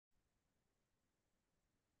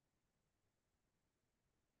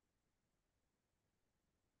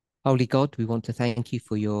Holy God, we want to thank you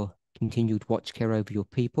for your continued watch care over your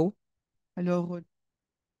people. Alors,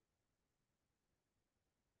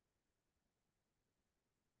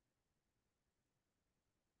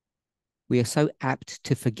 We are so apt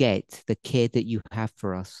to forget the care that you have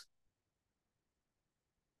for us.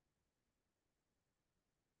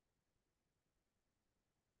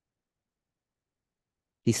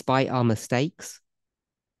 Despite our mistakes,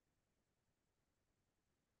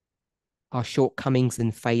 our shortcomings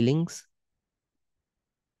and failings,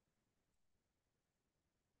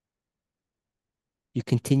 you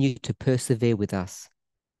continue to persevere with us.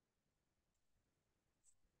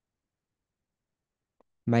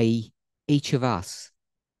 May each of us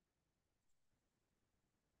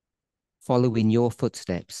follow in your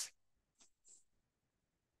footsteps.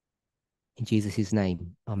 In Jesus'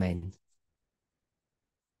 name, amen.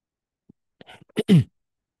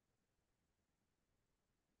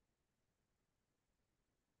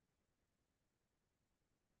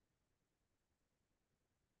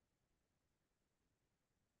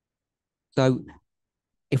 So,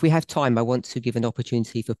 if we have time, I want to give an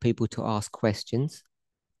opportunity for people to ask questions.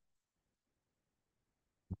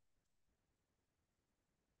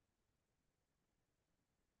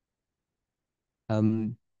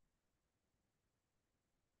 Um,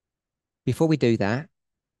 Before we do that,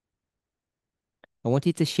 I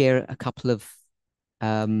wanted to share a couple of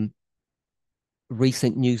um,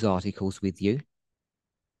 recent news articles with you.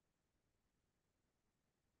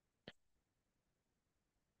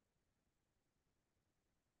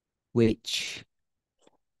 Which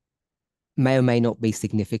may or may not be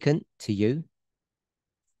significant to you.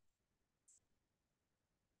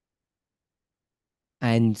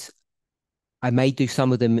 And I may do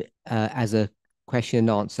some of them as a question and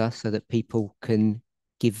answer so that people can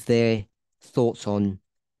give their thoughts on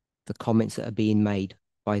the comments that are being made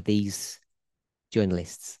by these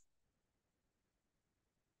journalists.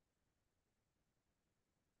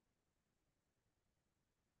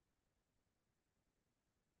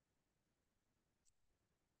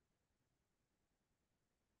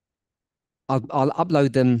 I'll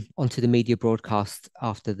upload them onto the media broadcast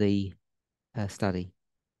after the study.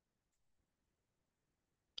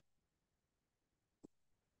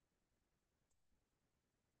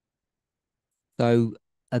 So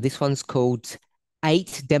this one's called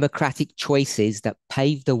 8 Democratic Choices That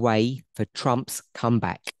Paved the Way for Trump's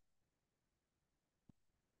Comeback.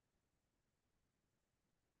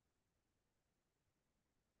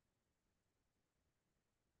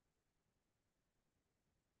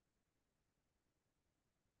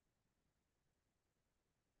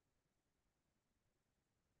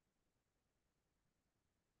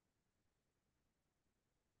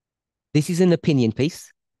 This is an opinion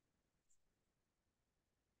piece.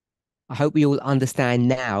 I hope we all understand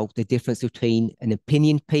now the difference between an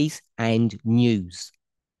opinion piece and news.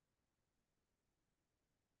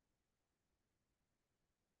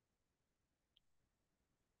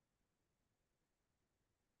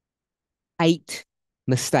 Eight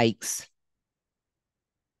mistakes.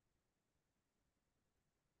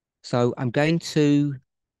 So I'm going to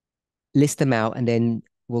list them out and then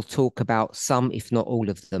we'll talk about some, if not all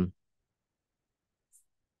of them.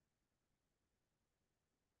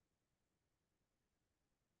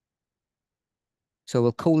 So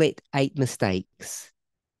we'll call it 8 mistakes.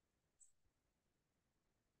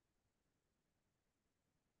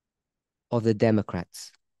 Of the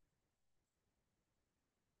Democrats.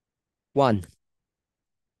 1,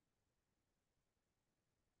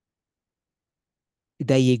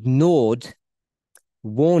 they ignored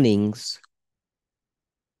warnings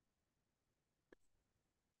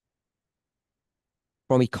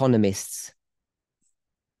from economists.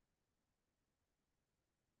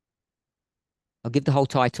 I'll give the whole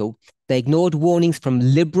title. They ignored warnings from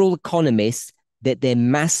liberal economists that their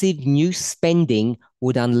massive new spending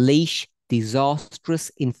would unleash disastrous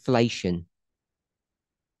inflation.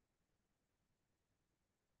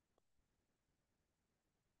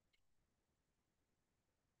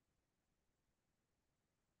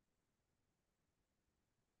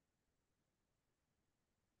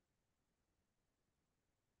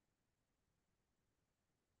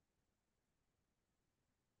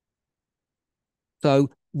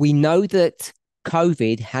 So we know that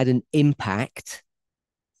COVID had an impact.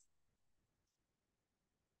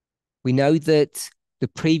 We know that the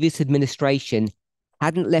previous administration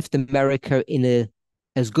hadn't left America in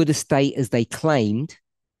as good a state as they claimed.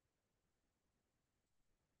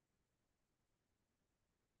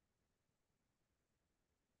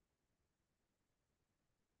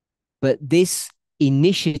 But this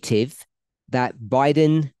initiative that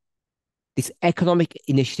Biden, this economic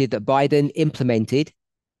initiative that Biden implemented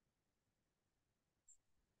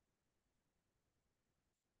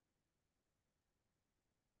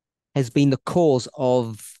has been the cause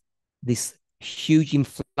of this huge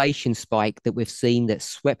inflation spike that we've seen that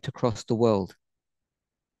swept across the world?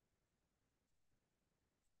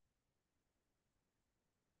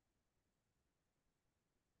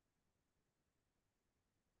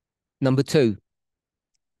 Number two,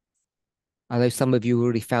 I know some of you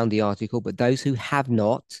already found the article, but those who have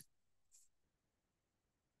not,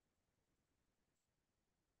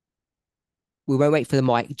 we won't wait for the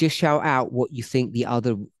mic. Just shout out what you think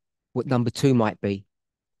what number two might be.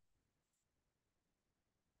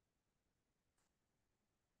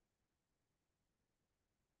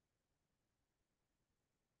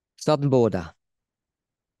 Southern border.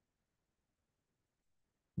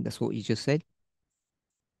 That's what you just said.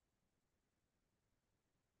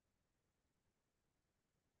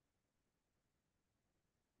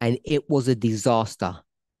 And it was a disaster.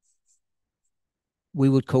 We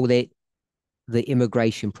would call it the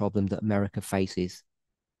immigration problem that America faces.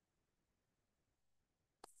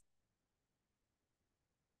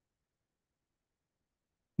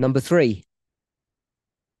 Number three,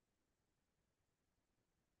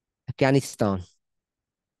 Afghanistan.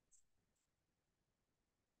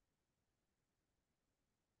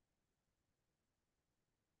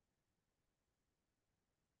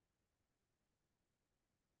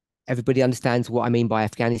 Everybody understands what I mean by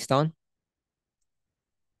Afghanistan?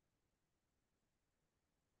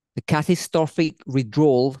 The catastrophic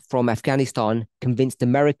withdrawal from Afghanistan convinced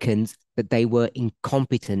Americans that they were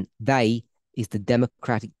incompetent. They is the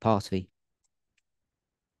Democratic Party.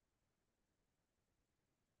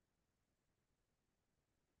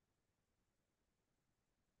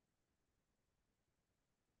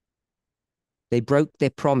 They broke their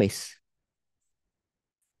promise.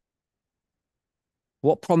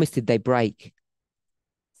 What promise did they break?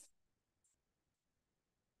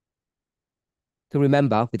 To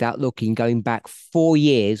remember, without looking, going back 4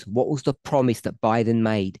 years, what was the promise that Biden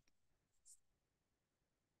made?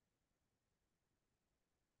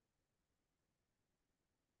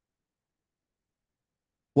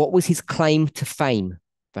 What was his claim to fame,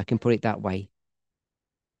 if I can put it that way?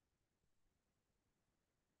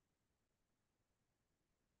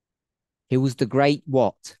 He was the great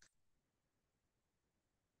what?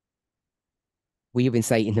 We even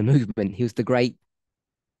say in the movement, he was the great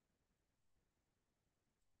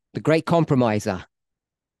compromiser.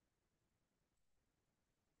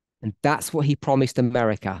 And that's what he promised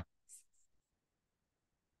America,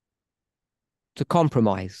 to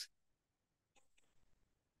compromise,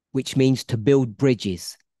 which means to build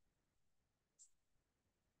bridges,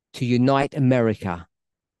 to unite America.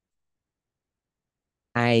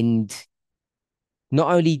 And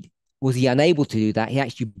not only was he unable to do that, he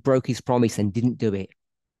actually broke his promise and didn't do it.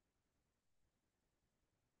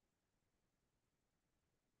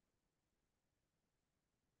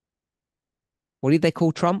 What did they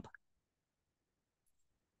call Trump? What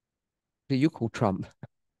do you call Trump?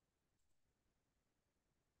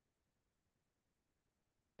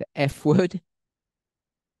 The F word?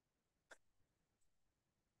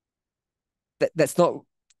 That's not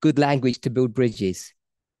good language to build bridges.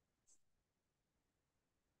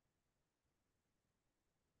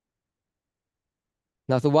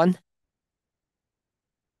 Another one?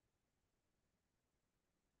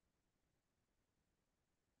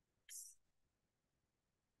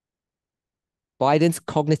 Biden's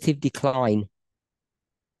cognitive decline.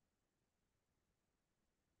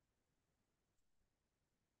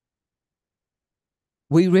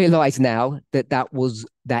 We realize now that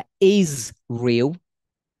that is real.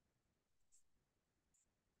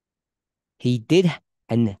 He did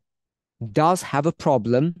and does have a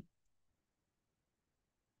problem,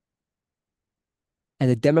 and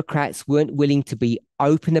the Democrats weren't willing to be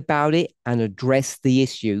open about it and address the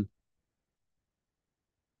issue.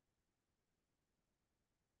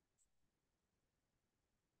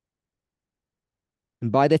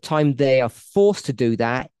 And by the time they are forced to do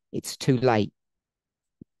that, it's too late.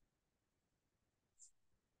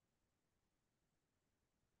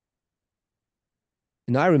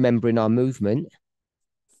 And I remember in our movement,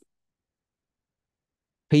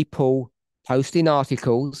 people posting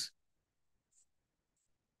articles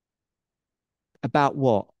about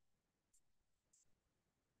what?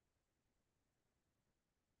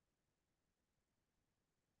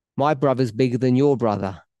 My brother's bigger than your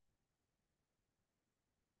brother.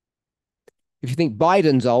 If you think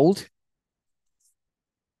Biden's old,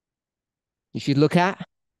 you should look at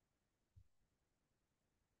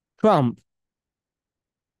Trump.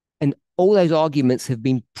 And all those arguments have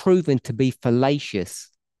been proven to be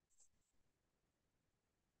fallacious.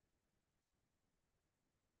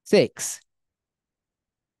 6,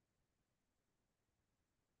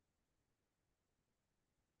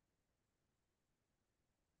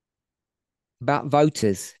 about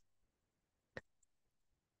voters.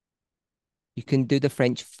 You can do the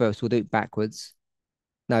French first. We'll do it backwards.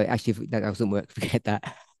 No, actually, that doesn't work. Forget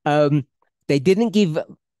that. Um, they didn't give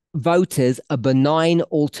voters a benign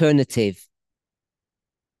alternative.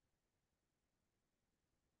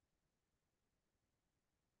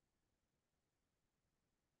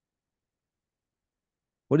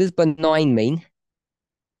 What does benign mean?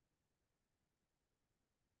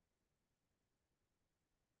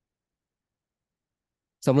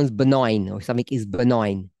 Someone's benign or something is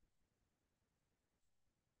benign.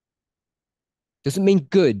 Doesn't mean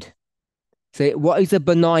good. So, what is a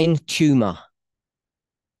benign tumor?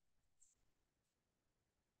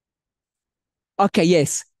 Okay,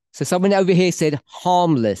 yes. So, someone over here said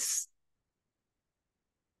harmless.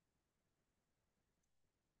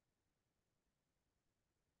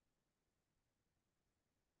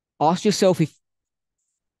 Ask yourself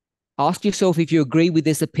if you agree with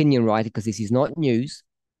this opinion, right? Because this is not news.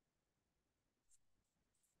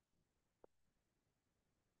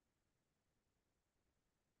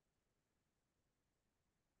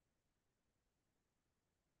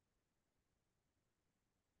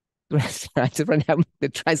 The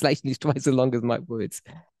translation is twice as long as my words.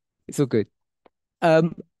 It's all good.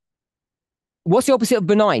 Um, what's the opposite of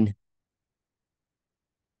benign?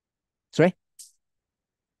 Sorry,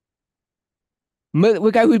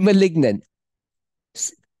 we'll go with malignant.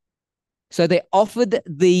 So they offered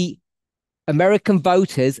the American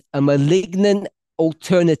voters a malignant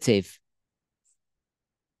alternative.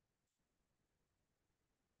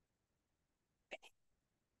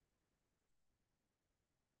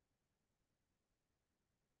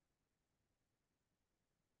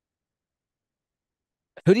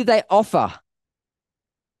 Who did they offer?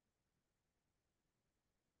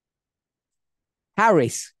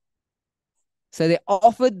 Harris. So they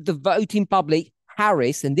offered the voting public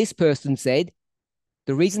Harris, and this person said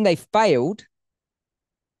the reason they failed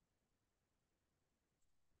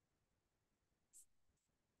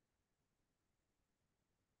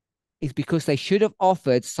is because they should have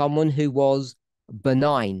offered someone who was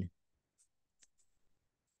benign.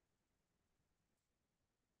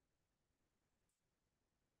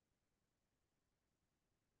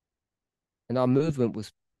 And our movement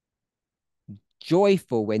was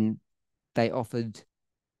joyful when they offered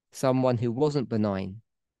someone who wasn't benign,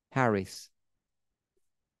 Harris.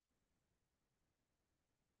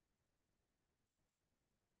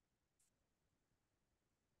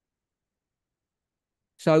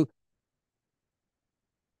 So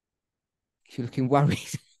you're looking worried.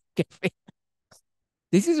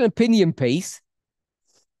 This is an opinion piece.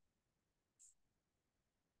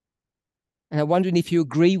 And I'm wondering if you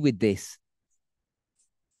agree with this.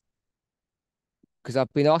 Because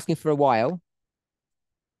I've been asking for a while,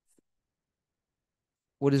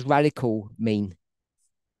 what does radical mean?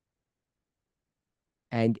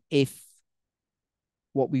 And if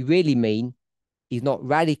what we really mean is not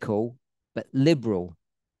radical, but liberal.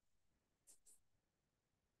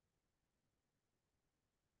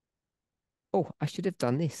 Oh, I should have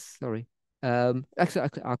done this. Sorry. Actually,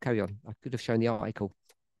 I'll carry on. I could have shown the article.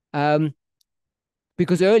 Um,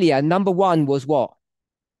 because earlier, number one was what?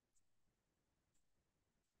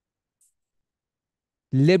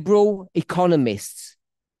 Liberal economists.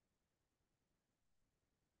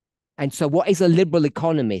 And so, what is a liberal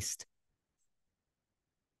economist?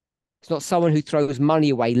 It's not someone who throws money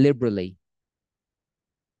away liberally.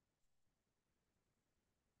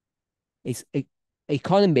 It's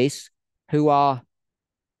economists who are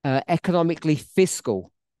economically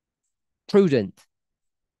fiscal, prudent.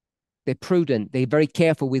 They're prudent. They're very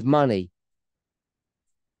careful with money.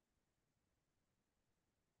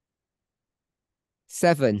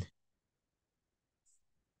 7.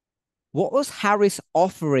 What was Harris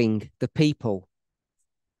offering the people?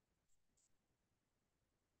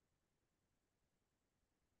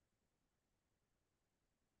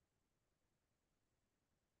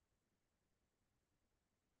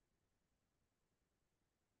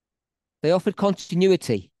 They offered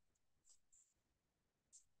continuity,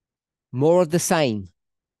 more of the same.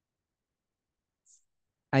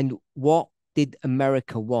 And what did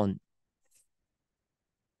America want?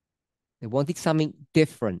 They wanted something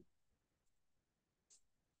different.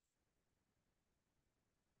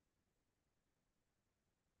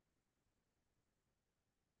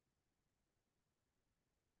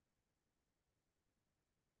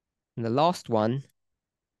 And the last one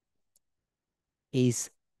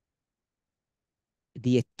is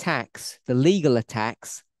the attacks, the legal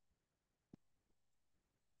attacks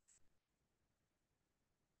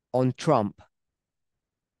on Trump.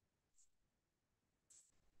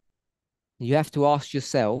 You have to ask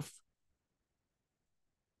yourself,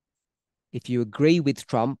 if you agree with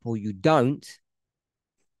Trump or you don't,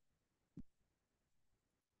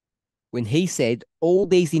 when he said all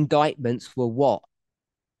these indictments were what?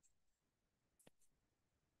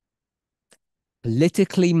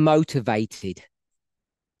 Politically motivated.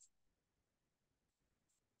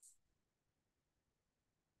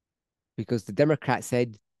 Because the Democrats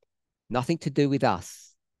said nothing to do with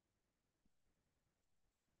us.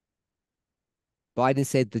 Biden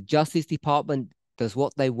said the Justice Department does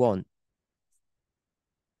what they want.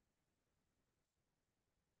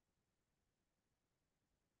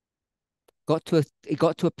 It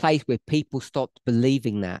got to a place where people stopped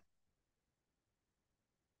believing that.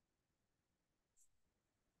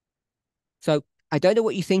 So I don't know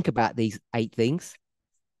what you think about these 8 things.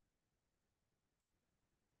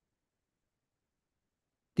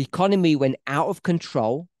 The economy went out of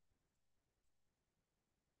control.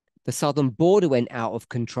 The southern border went out of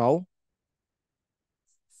control.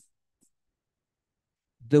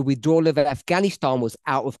 The withdrawal of Afghanistan was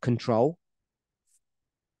out of control.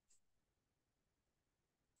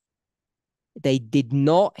 They did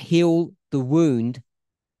not heal the wound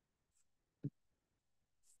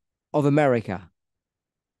of America.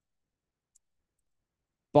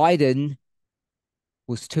 Biden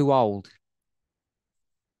was too old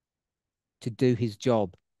to do his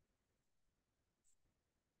job.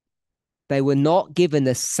 They were not given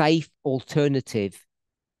a safe alternative.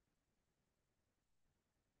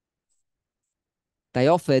 They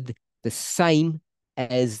offered the same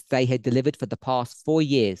as they had delivered for the past 4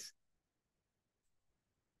 years.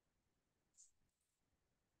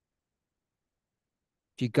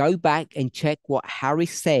 If you go back and check what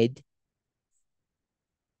Harris said,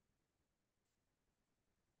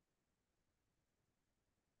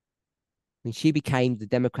 when she became the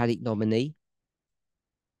Democratic nominee,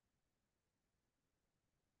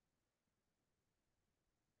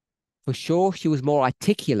 for sure she was more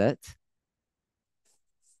articulate,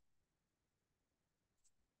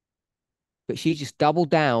 but she just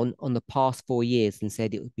doubled down on the past 4 years and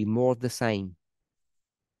said it would be more of the same.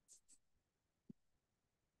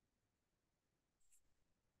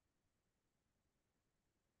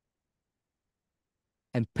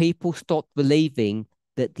 And people stopped believing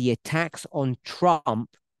that the attacks on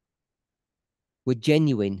Trump were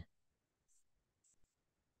genuine.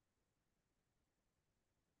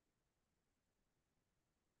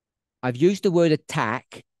 I've used the word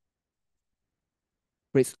attack,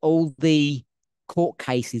 but it's all the court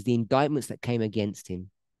cases, the indictments that came against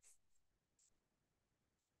him.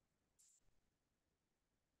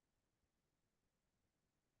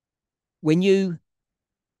 When you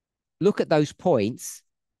look at those points,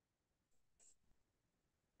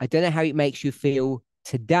 I don't know how it makes you feel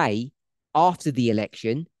today after the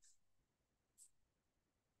election,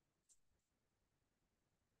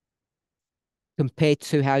 compared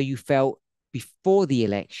to how you felt before the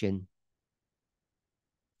election.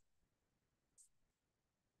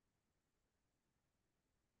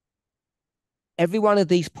 Every one of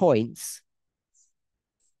these points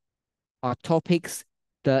are topics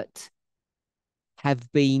that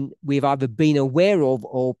we've either been aware of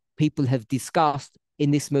or people have discussed in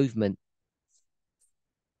this movement.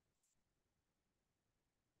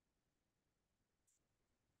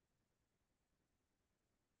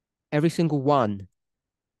 Every single one.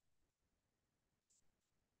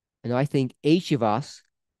 And I think each of us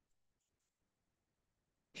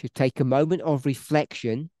should take a moment of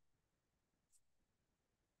reflection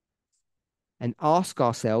and ask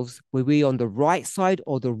ourselves, were we on the right side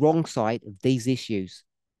or the wrong side of these issues?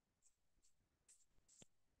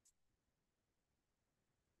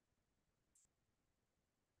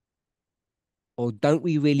 Or don't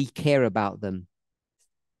we really care about them?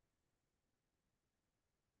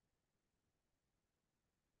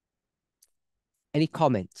 Any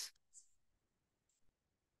comments?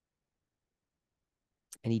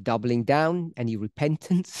 Any doubling down? Any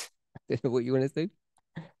repentance? I don't know what you want to do.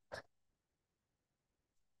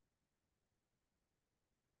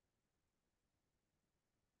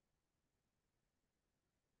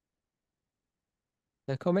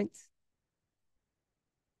 No comments?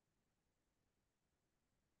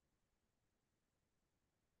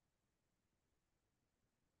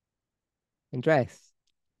 Andreas?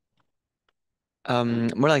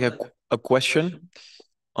 More like a question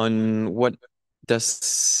on what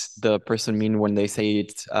does the person mean when they say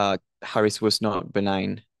it, Harris was not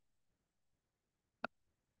benign?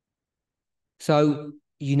 So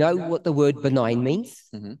you know what the word benign means?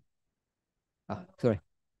 Mhm. Oh, sorry.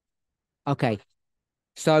 Okay.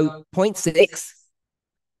 So point 6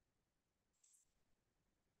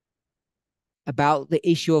 about the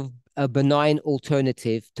issue of a benign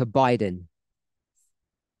alternative to Biden?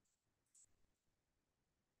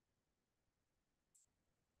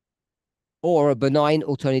 Or a benign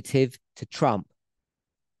alternative to Trump?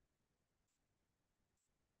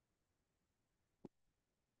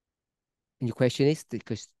 And your question is,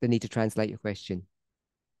 because they need to translate your question.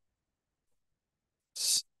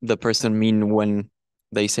 The person mean when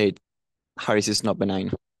they say Harris is not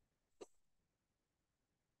benign?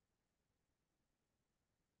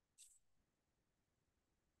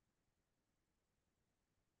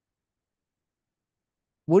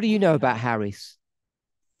 What do you know about Harris?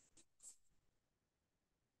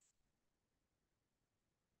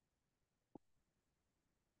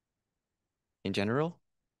 In general?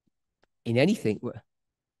 In anything? Do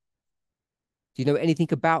you know anything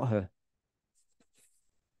about her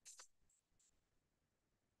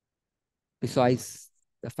besides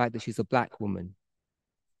the fact that she's a black woman?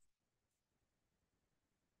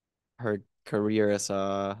 Her career as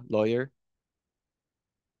a lawyer?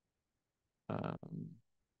 Um,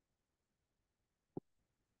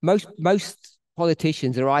 Most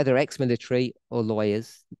politicians are either ex-military or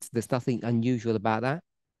lawyers. There's nothing unusual about that.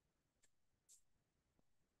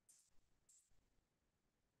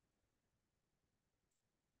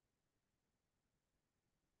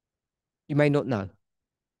 You may not know.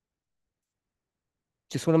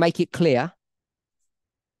 Just want to make it clear.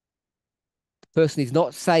 The person is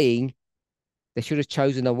not saying they should have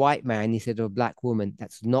chosen a white man instead of a black woman.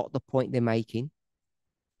 That's not the point they're making.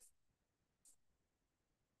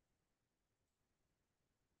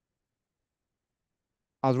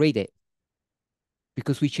 I'll read it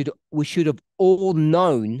because we should have all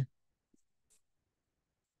known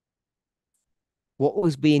what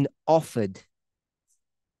was being offered,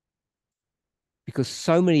 because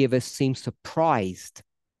so many of us seem surprised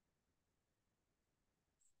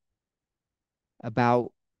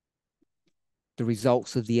about the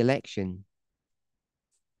results of the election,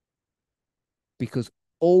 because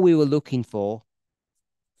all we were looking for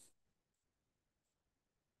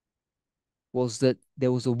was that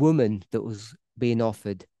there was a woman that was being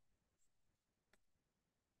offered.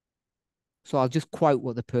 So I'll just quote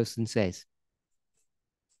what the person says.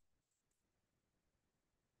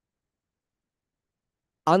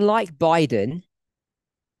 Unlike Biden,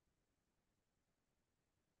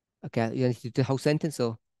 okay, you need to do the whole sentence,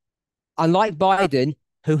 or unlike Biden,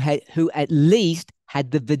 who at least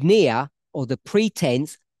had the veneer or the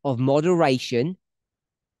pretense of moderation,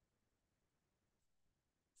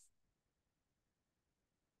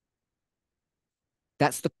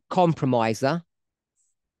 that's the compromiser.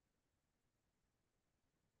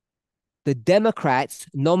 The Democrats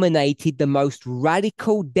nominated the most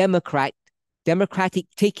radical Democratic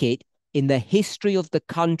ticket in the history of the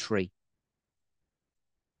country.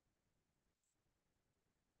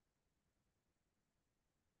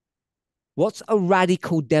 What's a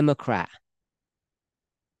radical Democrat?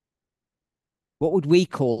 What would we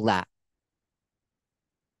call that?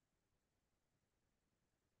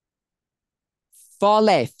 Far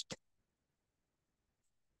left.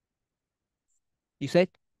 You said?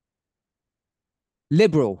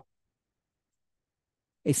 Liberal.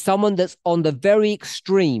 It's someone that's on the very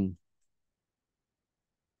extreme.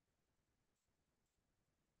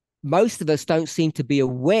 Most of us don't seem to be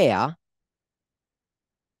aware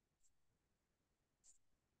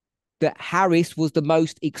that Harris was the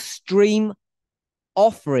most extreme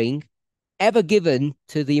offering ever given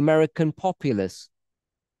to the American populace.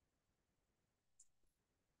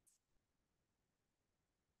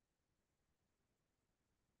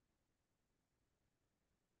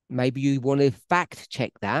 Maybe you want to fact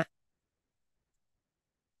check that.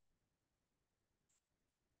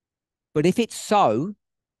 But if it's so,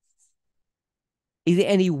 is it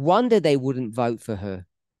any wonder they wouldn't vote for her?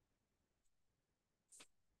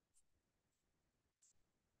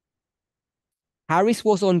 Harris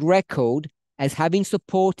was on record as having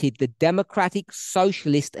supported the Democratic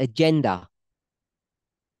Socialist agenda.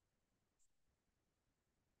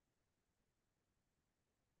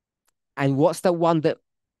 And what's the one that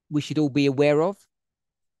we should all be aware of?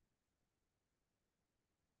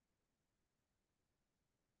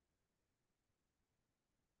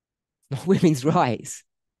 Women's rights.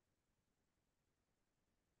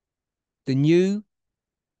 The new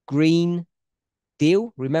Green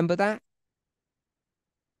Deal, remember that?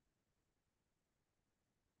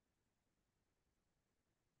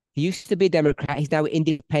 He used to be a Democrat. He's now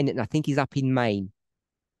independent. And I think he's up in Maine.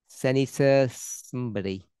 Senator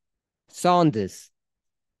somebody. Sanders.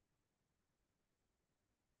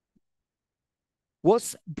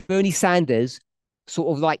 What's Bernie Sanders'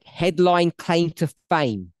 sort of like headline claim to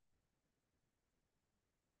fame?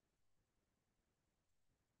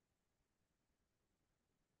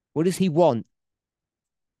 What does he want?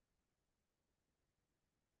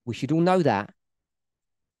 We should all know that.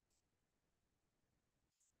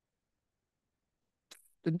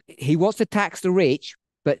 He wants to tax the rich,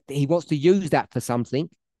 but he wants to use that for something.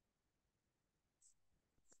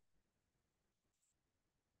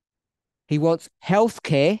 He wants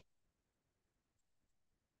healthcare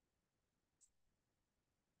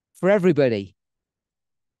for everybody,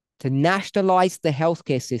 to nationalize the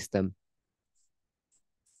healthcare system.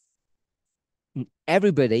 And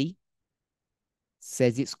everybody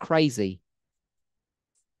says it's crazy.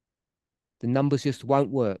 The numbers just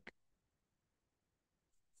won't work.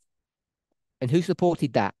 And who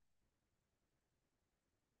supported that?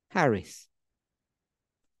 Harris.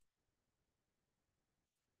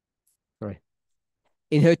 Sorry.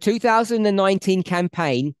 In her 2019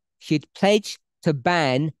 campaign, she'd pledged to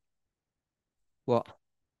ban what?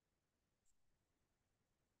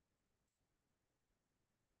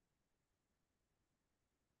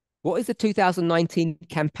 What is the 2019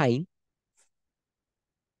 campaign?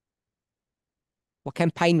 What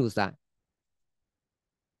campaign was that?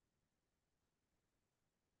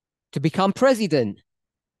 To become president.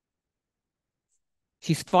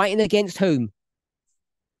 She's fighting against whom?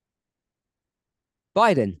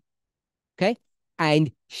 Biden. Okay.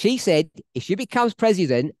 And she said if she becomes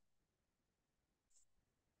president,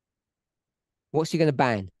 what's she going to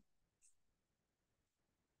ban?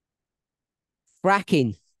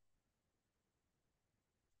 Fracking.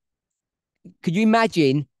 Could you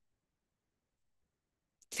imagine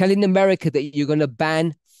telling America that you're going to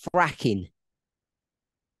ban fracking?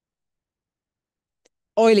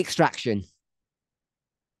 Oil extraction.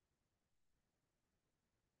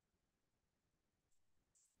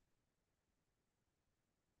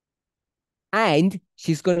 And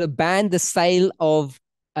she's going to ban the sale of,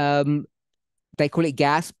 they call it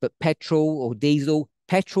gas, but petrol or diesel,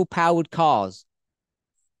 petrol powered cars.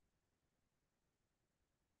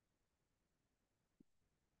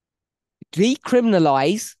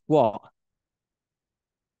 Decriminalize what?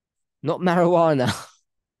 Not marijuana.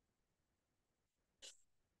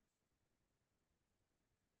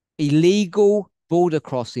 Illegal border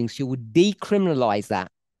crossings. She would decriminalize that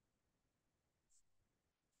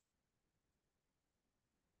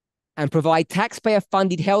and provide taxpayer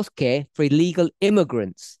funded healthcare for illegal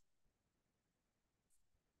immigrants.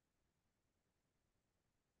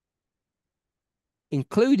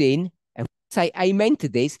 Including, and say amen to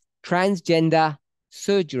this, transgender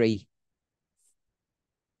surgery.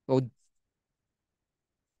 Or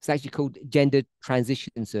it's actually called gender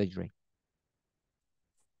transition surgery.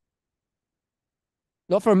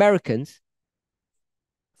 Not for Americans,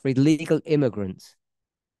 for illegal immigrants.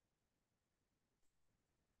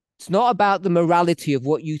 It's not about the morality of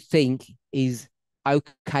what you think is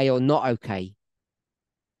okay or not okay.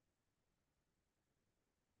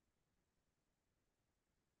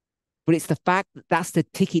 But it's the fact that that's the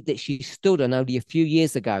ticket that she stood on only a few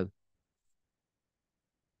years ago.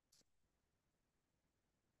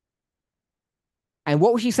 And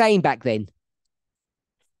what was she saying back then?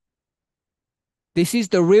 This is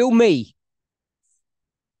the real me.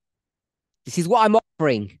 This is what I'm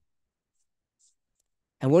offering.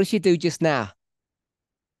 And what did she do just now?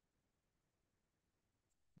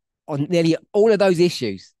 On nearly all of those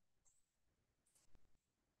issues.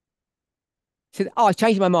 She said, oh, I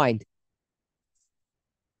changed my mind.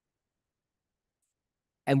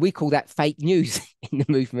 And we call that fake news in the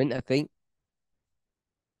movement, I think.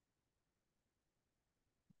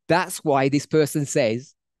 That's why this person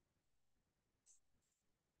says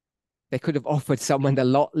they could have offered someone a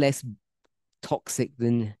lot less toxic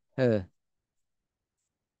than her.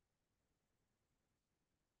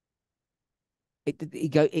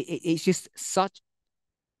 It's just such.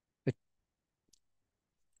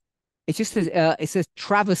 It's just it's a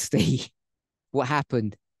travesty what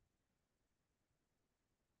happened.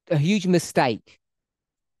 A huge mistake.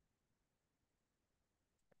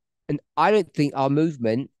 And I don't think our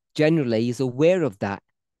movement generally is aware of that.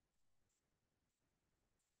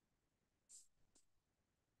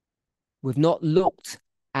 We've not looked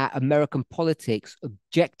at American politics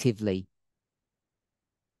objectively.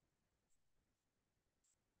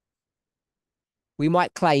 We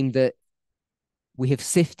might claim that we have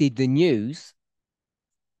sifted the news.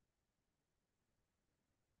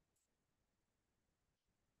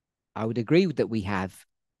 I would agree that we have.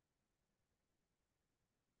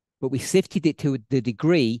 But we sifted it to the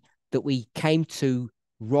degree that we came to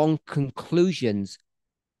wrong conclusions.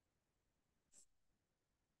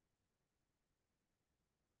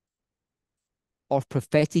 Of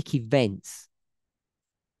prophetic events.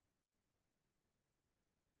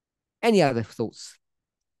 Any other thoughts?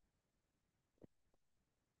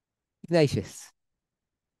 Ignatius.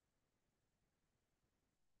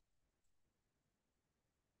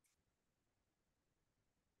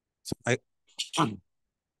 So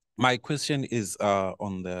my question is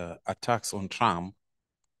on the attacks on Trump.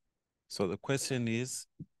 So the question is,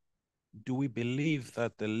 do we believe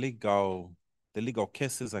that the legal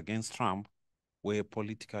cases against Trump were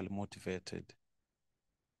politically motivated?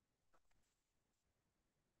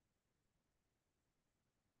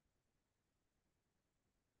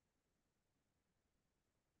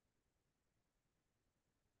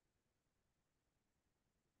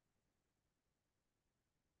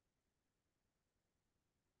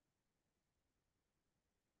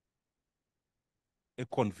 A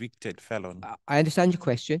convicted felon. I understand your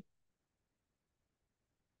question.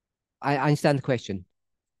 I understand the question.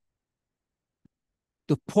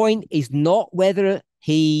 The point is not whether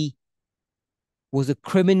he was a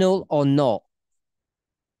criminal or not.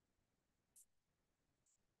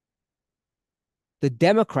 The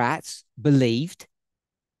Democrats believed,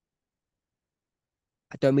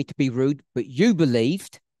 I don't mean to be rude, but you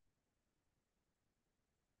believed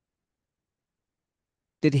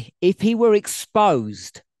that if he were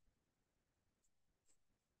exposed,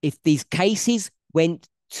 if these cases went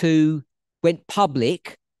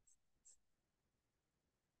public,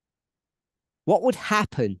 what would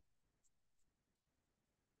happen?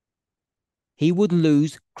 He would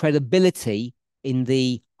lose credibility in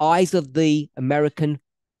the eyes of the American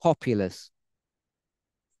populace.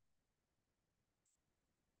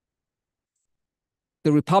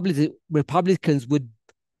 The Republicans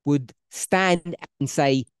would stand and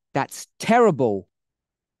say, that's terrible.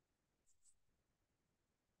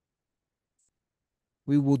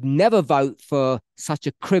 We would never vote for such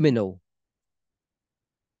a criminal.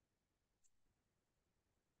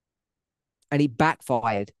 And it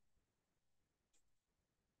backfired.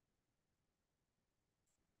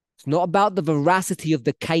 It's not about the veracity of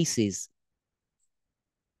the cases.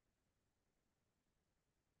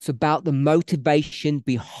 It's about the motivation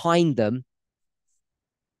behind them.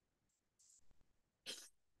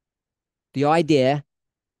 The idea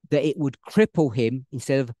that it would cripple him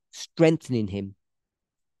instead of strengthening him.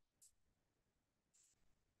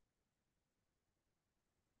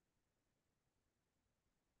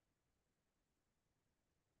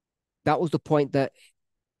 That was the point that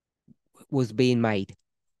was being made.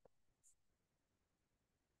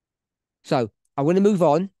 So I want to move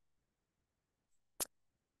on.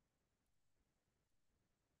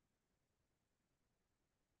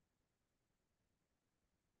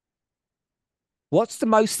 What's the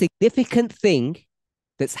most significant thing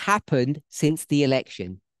that's happened since the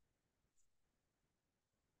election?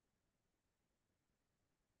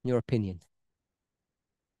 In your opinion?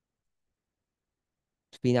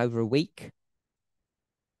 It's been over a week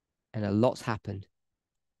and a lot's happened.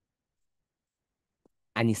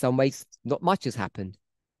 And in some ways, not much has happened.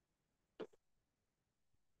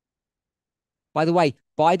 By the way,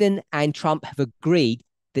 Biden and Trump have agreed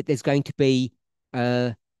that there's going to be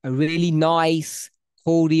a really nice,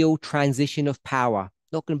 cordial transition of power.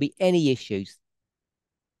 Not going to be any issues.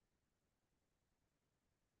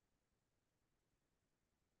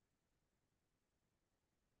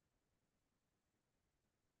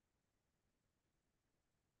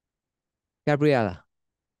 Gabriella.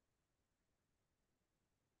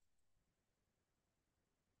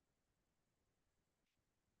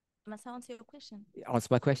 Must I answer your question? Answer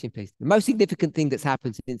my question, please. The most significant thing that's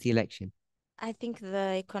happened since the election. I think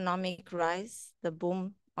the economic rise, the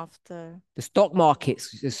boom of the stock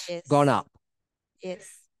market's just yes. gone up. Yes.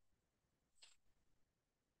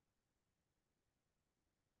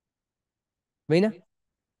 Rena?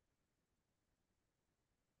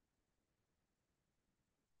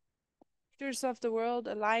 Leaders of the world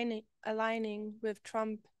aligning with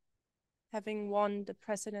Trump having won the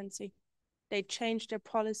presidency. They changed their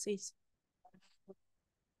policies.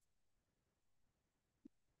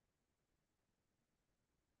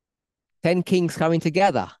 Ten kings coming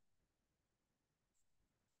together.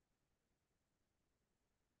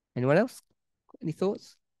 Anyone else? Any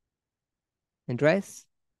thoughts? Andreas?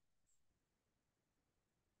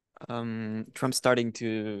 Trump starting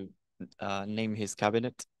to name his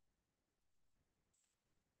cabinet.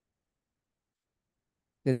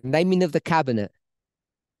 The naming of the cabinet.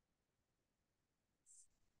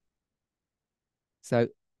 So,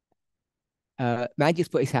 man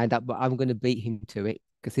just put his hand up, but I'm going to beat him to it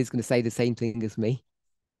because he's going to say the same thing as me.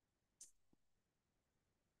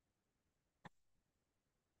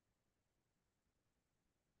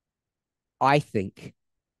 I think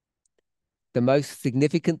the most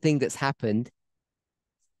significant thing that's happened,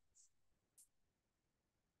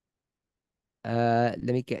 let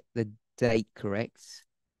me get the date correct.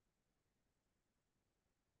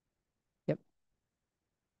 Yep.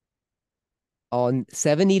 On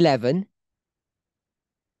 7/11,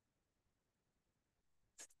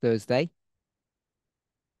 Thursday,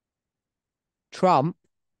 Trump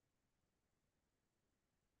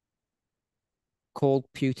called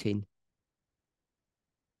Putin.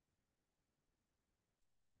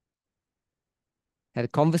 Had a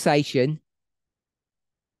conversation.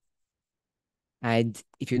 And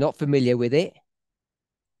if you're not familiar with it,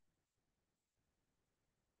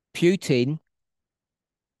 Putin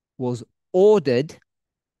was ordered,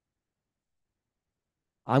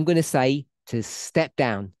 I'm going to say, to step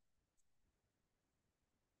down.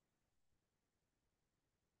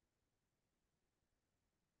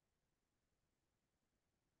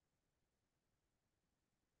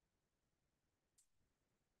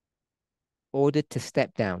 Ordered to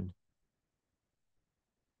step down.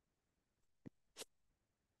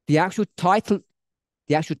 The actual title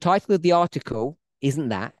of the article isn't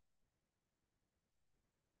that.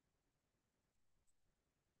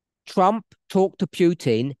 Trump talked to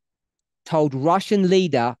Putin, told Russian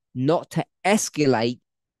leader not to escalate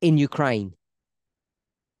in Ukraine.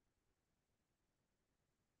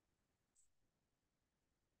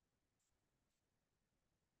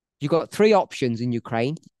 You got three options in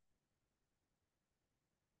Ukraine.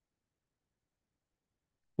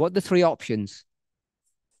 What are the three options?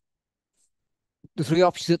 The three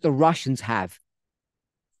options that the Russians have.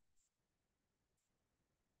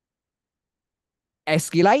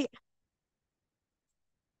 Escalate.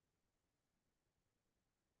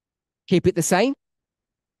 Keep it the same.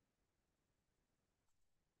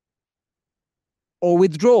 Or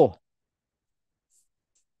withdraw.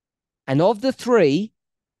 And of the three,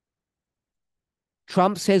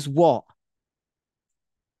 Trump says what?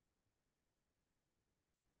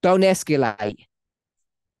 Don't escalate.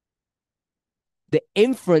 The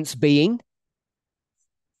inference being,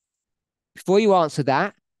 before you answer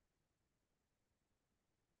that,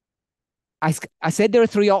 I said there are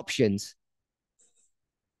three options.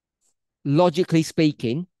 Logically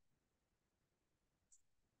speaking,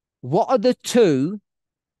 what are the two,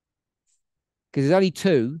 because there's only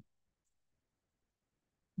two,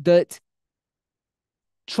 that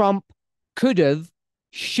Trump could have,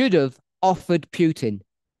 should have offered Putin?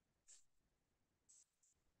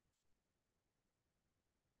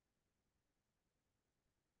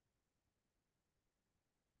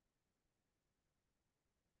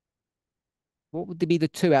 What would be the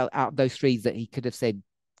two out of those three that he could have said,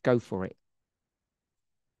 go for it?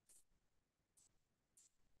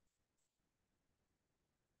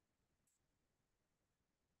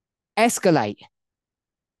 Escalate.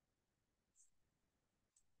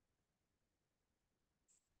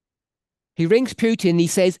 He rings Putin, he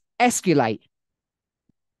says, escalate.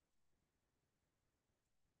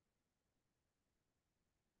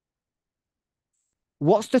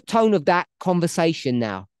 What's the tone of that conversation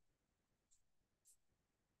now?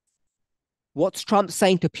 What's Trump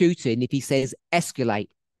saying to Putin if he says escalate?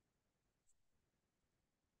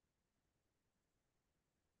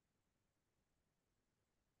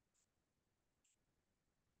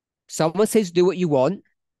 Someone says do what you want.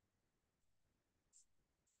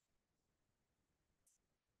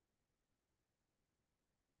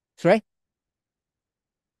 Sorry?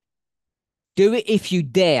 Do it if you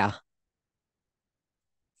dare.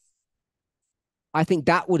 I think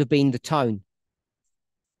that would have been the tone.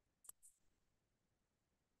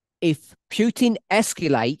 If Putin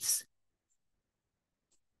escalates,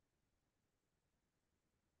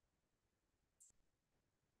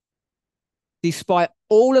 despite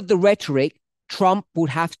all of the rhetoric, Trump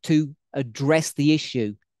would have to address the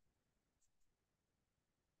issue.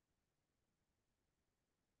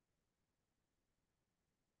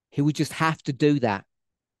 He would just have to do that.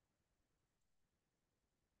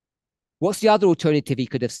 What's the other alternative he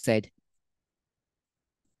could have said?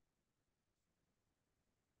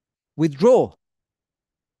 Withdraw.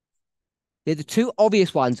 They're the two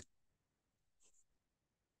obvious ones.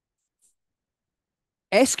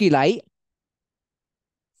 Escalate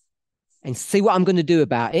and see what I'm going to do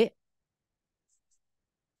about it.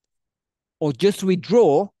 Or just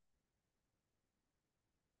withdraw.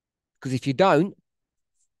 Because if you don't,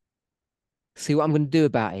 see what I'm going to do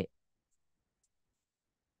about it.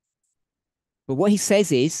 But what he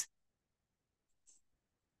says is,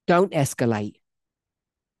 don't escalate.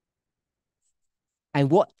 And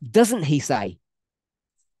what doesn't he say?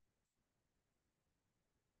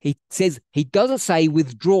 He says, he doesn't say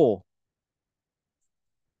withdraw.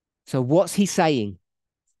 So what's he saying?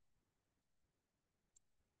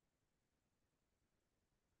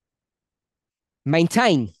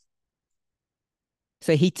 Maintain.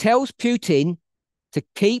 So he tells Putin to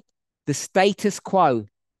keep the status quo.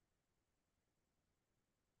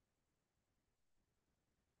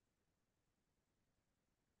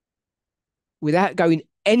 Without going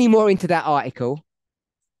any more into that article,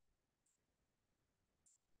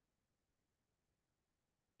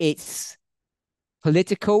 its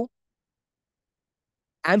political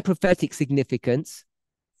and prophetic significance,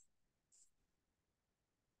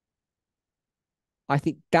 I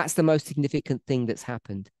think that's the most significant thing that's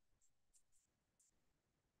happened.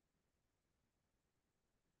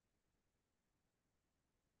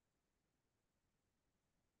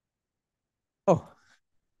 Oh,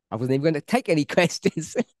 I wasn't even going to take any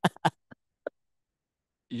questions.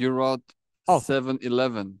 You wrote Oh.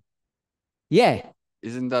 7/11. Yeah.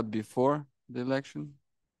 Isn't that before the election?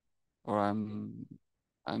 Or I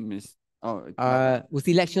missed. Oh, Was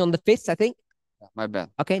the election on the 5th, I think? my bad.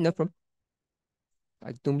 Okay, no problem.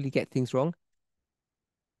 I normally get things wrong.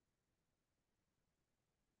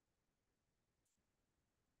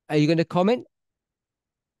 Are you going to comment?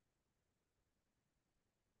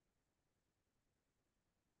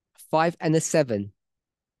 Five and a 7.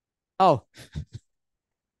 Oh.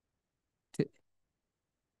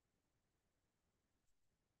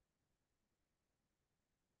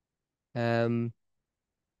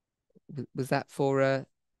 Was that for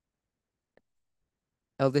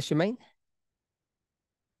Elder Shemaine?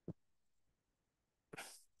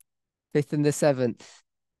 5th and the 7th.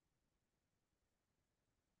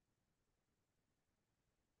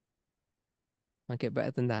 I'll get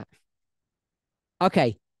better than that.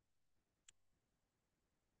 Okay.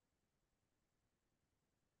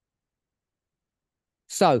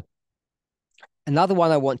 So, another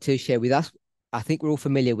one I want to share with us. I think we're all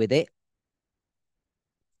familiar with it.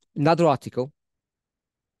 Another article.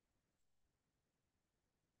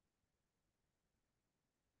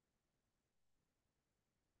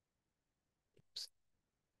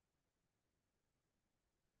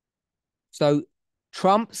 So,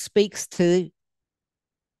 Trump speaks to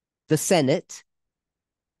the Senate.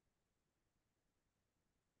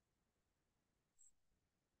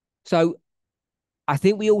 So, I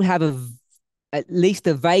think we all have at least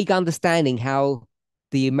a vague understanding how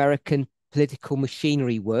the American political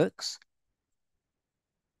machinery works.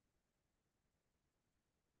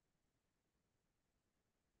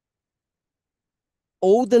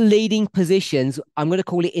 All the leading positions, I'm going to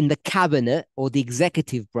call it in the cabinet or the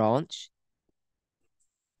executive branch.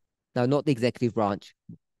 No, not the executive branch.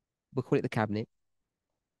 We'll call it the cabinet.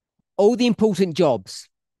 All the important jobs.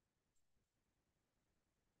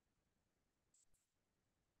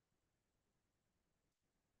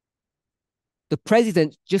 The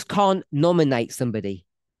president just can't nominate somebody.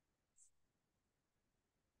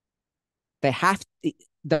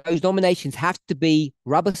 Those nominations have to be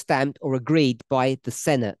rubber stamped or agreed by the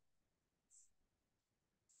Senate.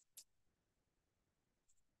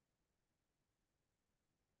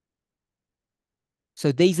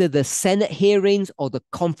 So these are the Senate hearings or the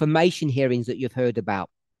confirmation hearings that you've heard about.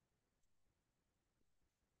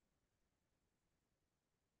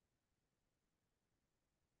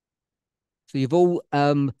 So you've all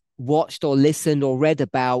watched or listened or read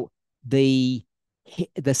about the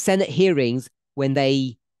Senate hearings when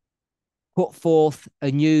they put forth a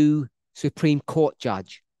new Supreme Court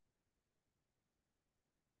judge.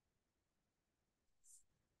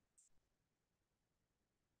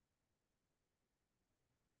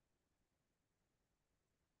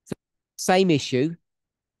 Same issue.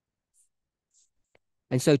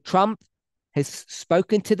 And so Trump has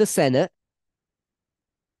spoken to the Senate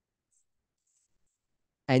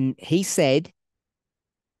and he said,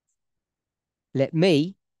 let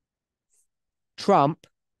me, Trump,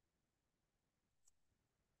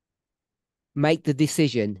 make the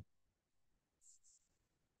decision.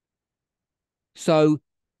 So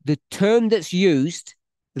the term that's used,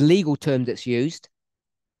 the legal term that's used,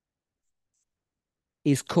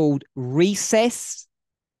 is called recess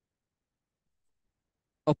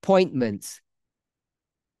appointments.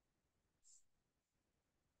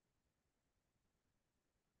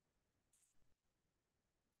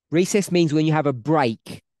 Recess means when you have a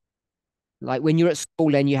break, like when you're at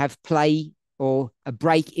school and you have play or a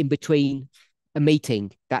break in between a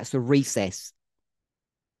meeting. That's a recess.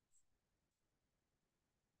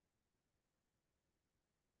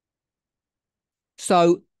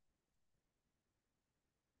 So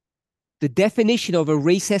the definition of a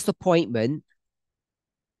recess appointment,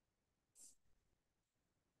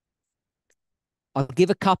 I'll give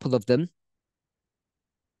a couple of them.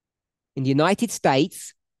 In the United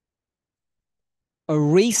States, a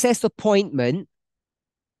recess appointment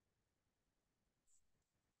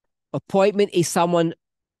Appointment is someone,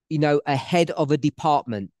 you know, a head of a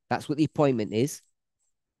department. That's what the appointment is.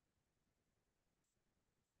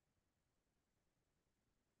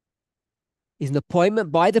 Is an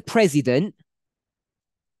appointment by the president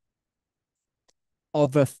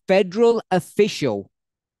of a federal official.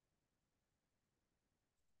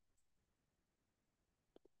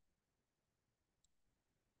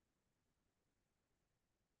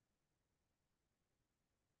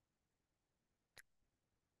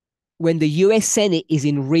 When the US Senate is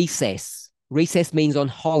in recess. Recess means on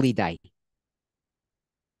holiday.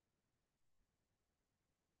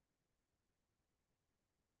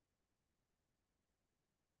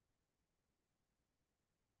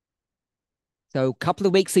 So a couple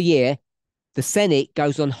of weeks a year, the Senate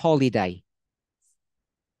goes on holiday.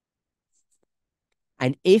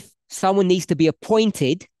 And if someone needs to be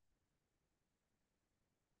appointed,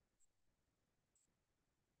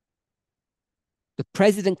 the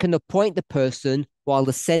president can appoint the person while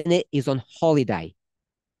the Senate is on holiday.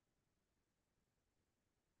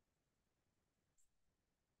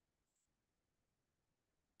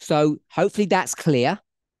 So hopefully that's clear.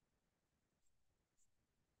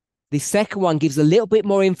 The second one gives a little bit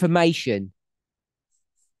more information.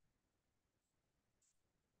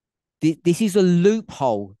 This is a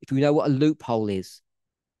loophole, if you know what a loophole is.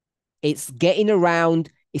 It's getting around,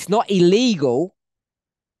 it's not illegal.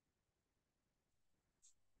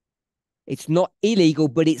 It's not illegal,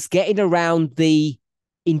 but it's getting around the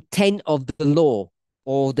intent of the law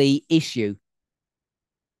or the issue.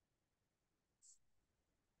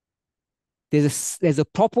 There's a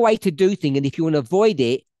proper way to do things, and if you want to avoid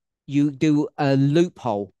it, you do a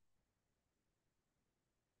loophole.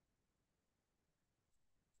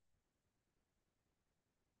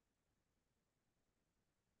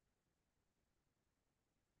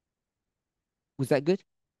 Was that good?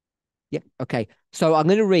 Yeah. Okay. So I'm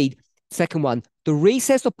going to read second one. The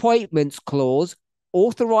recess appointments clause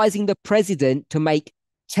authorizing the president to make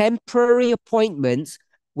temporary appointments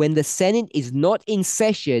when the Senate is not in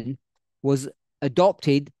session was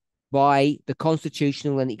adopted by the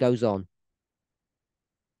constitutional, and it goes on.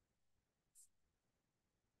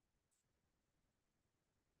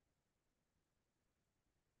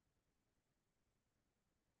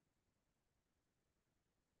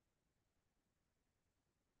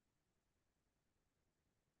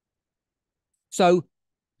 So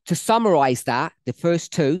to summarize that, the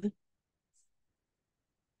first two,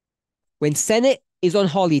 when Senate is on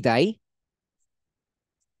holiday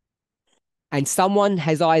and someone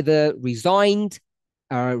has either resigned,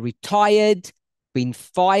 retired, been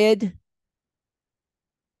fired,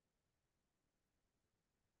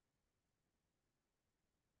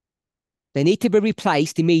 they need to be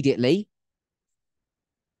replaced immediately.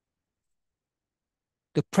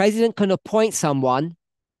 The president can appoint someone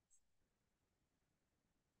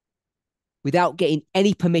without getting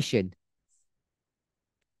any permission.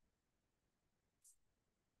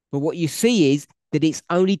 But what you see is that it's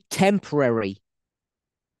only temporary.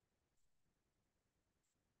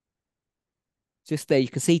 Just there, you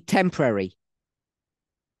can see temporary.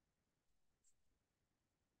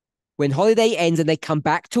 When holiday ends and they come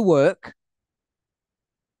back to work,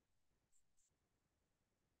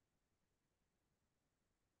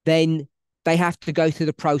 then they have to go through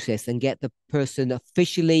the process and get the person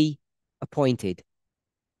officially appointed.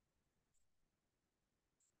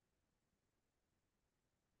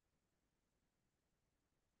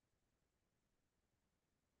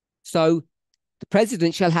 So the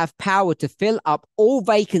president shall have power to fill up all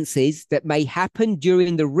vacancies that may happen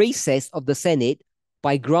during the recess of the Senate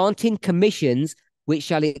by granting commissions which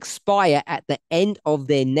shall expire at the end of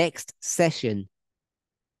their next session.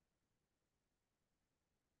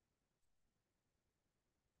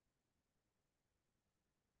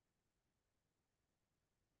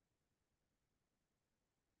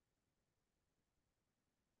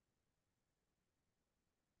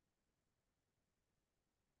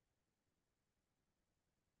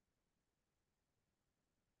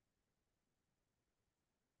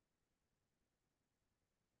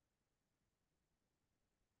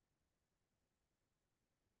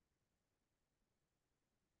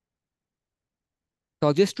 So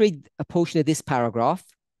I'll just read a portion of this paragraph.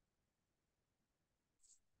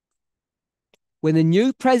 When the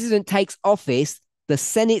new president takes office, the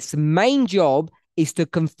Senate's main job is to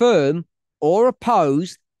confirm or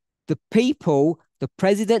oppose the people the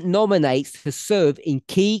president nominates to serve in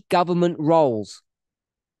key government roles.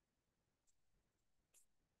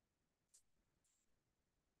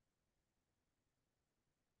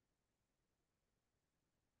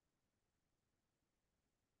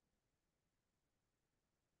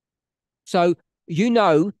 So, you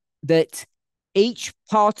know that each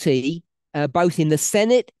party, both in the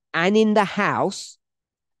Senate and in the House,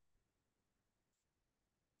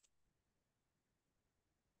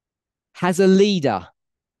 has a leader.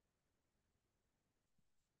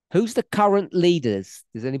 Who's the current leaders?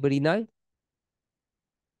 Does anybody know?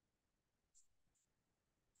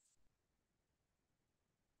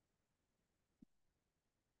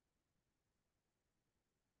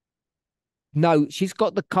 No, she's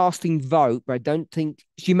got the casting vote, but I don't think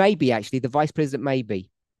she may be actually. The vice president may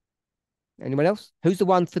be. Anyone else? Who's the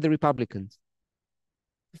one for the Republicans?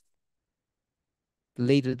 The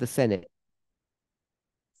leader of the Senate.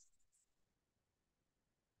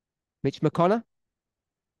 Mitch McConnell?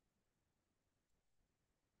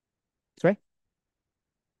 Sorry?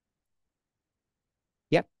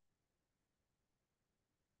 Yep.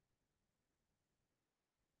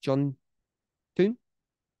 John Toon?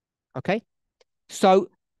 Okay. So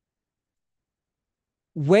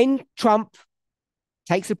when Trump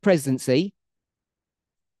takes the presidency,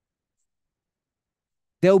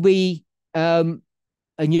 there'll be a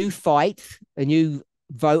new fight, a new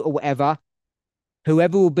vote or whatever,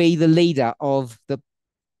 whoever will be the leader of the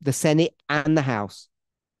Senate and the House.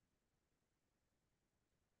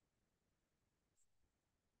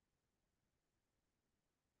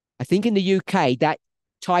 I think in the UK, that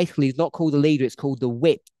title is not called the leader, it's called the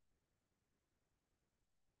whip.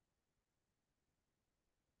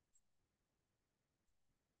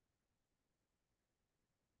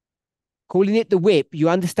 Calling it the whip, you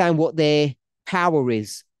understand what their power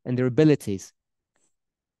is and their abilities.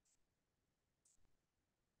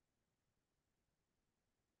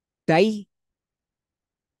 They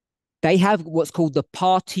have what's called the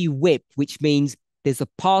party whip, which means there's a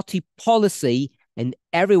party policy and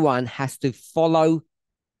everyone has to follow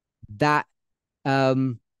that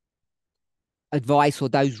advice or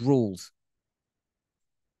those rules.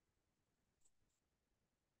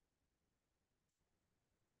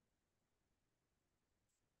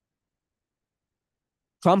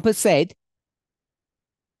 Trump has said,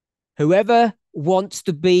 whoever wants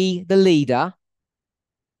to be the leader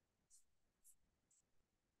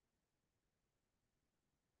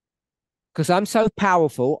because I'm so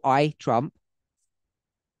powerful, Trump,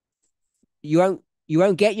 you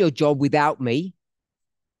won't get your job without me.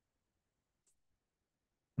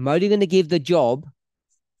 I'm only going to give the job,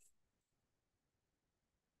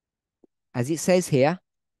 as it says here,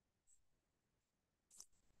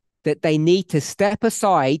 that they need to step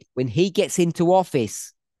aside when he gets into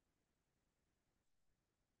office.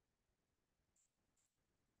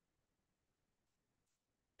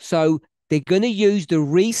 So they're going to use the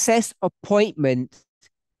recess appointment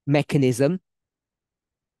mechanism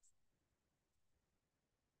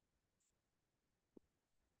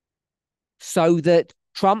so that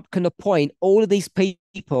Trump can appoint all of these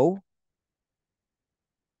people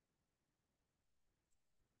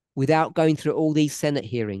without going through all these Senate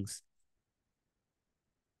hearings.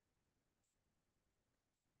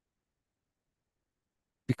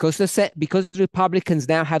 Because the Republicans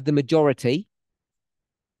now have the majority,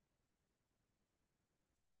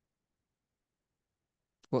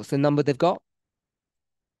 what's the number they've got?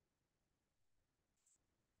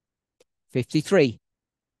 53.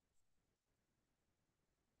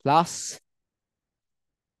 Plus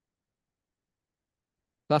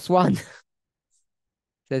one.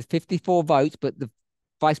 There's 54 votes, but the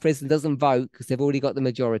vice president doesn't vote because they've already got the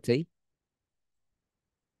majority.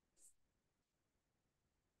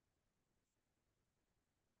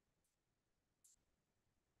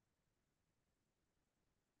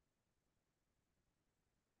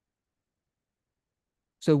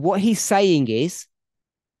 So what he's saying is,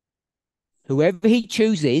 whoever he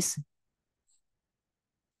chooses,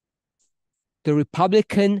 the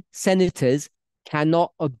Republican senators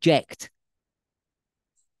cannot object.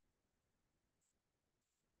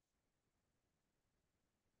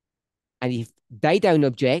 And if they don't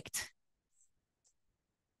object,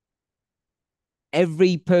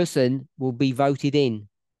 every person will be voted in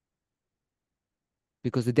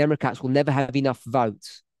because the Democrats will never have enough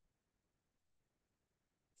votes.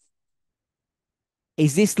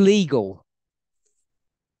 Is this legal?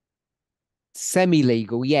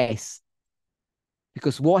 Semi-legal, yes.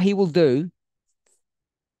 Because what he will do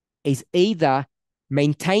is either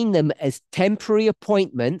maintain them as temporary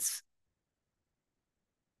appointments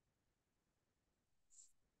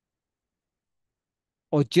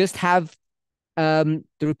or just have the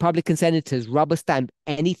Republican senators rubber stamp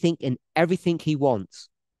anything and everything he wants.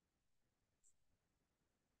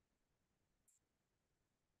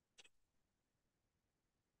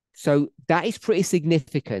 So that is pretty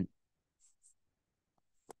significant.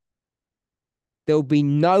 there will be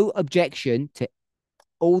no objection to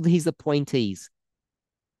all his appointees.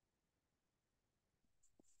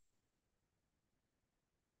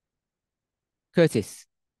 Curtis.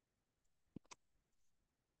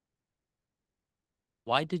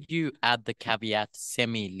 Why did you add the caveat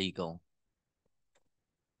semi-legal?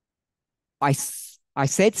 I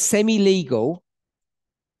said semi-legal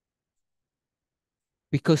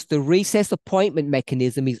because the recess appointment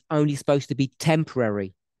mechanism is only supposed to be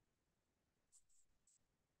temporary.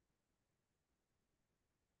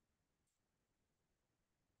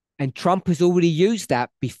 And Trump has already used that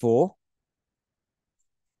before.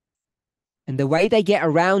 And the way they get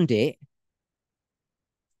around it,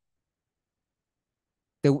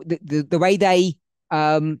 the way they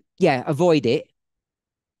avoid it,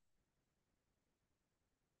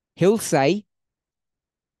 he'll say,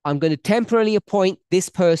 I'm going to temporarily appoint this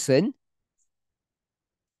person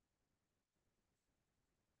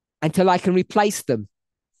until I can replace them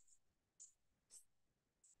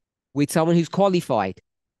with someone who's qualified.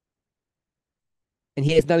 And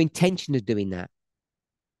he has no intention of doing that.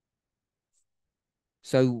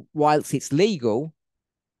 So whilst it's legal,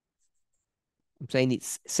 I'm saying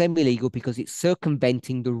it's semi-legal because it's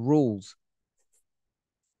circumventing the rules.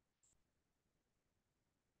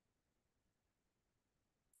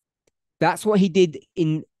 That's what he did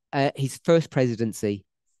in his first presidency,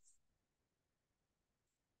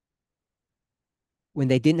 when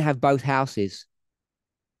they didn't have both houses.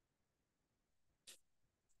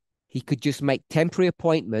 He could just make temporary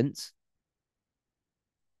appointments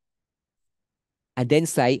and then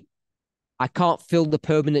say, I can't fill the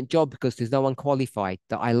permanent job because there's no one qualified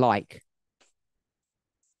that I like.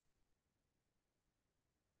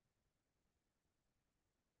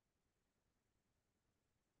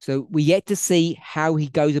 So we yet to see how he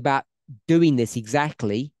goes about doing this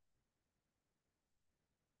exactly.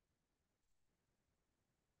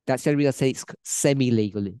 That's the reason I say it's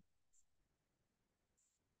semi-legal.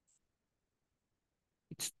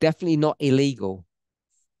 It's definitely not illegal.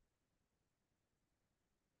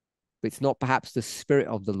 But it's not perhaps the spirit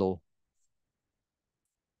of the law.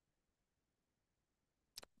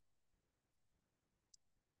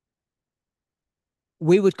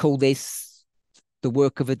 We would call this the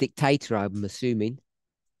work of a dictator, I'm assuming.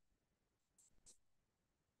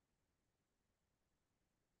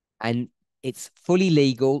 And it's fully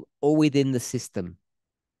legal or within the system.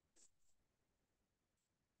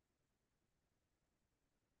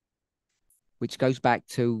 Which goes back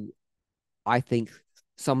to, I think,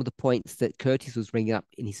 some of the points that Curtis was bringing up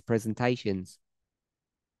in his presentations.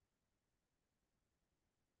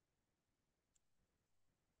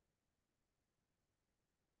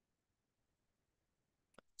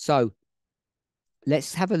 So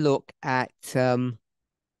let's have a look at some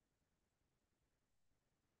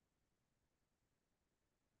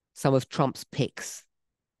of Trump's picks.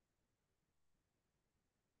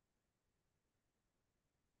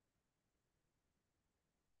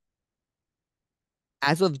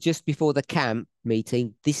 As of just before the camp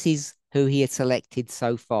meeting, this is who he had selected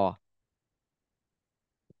so far.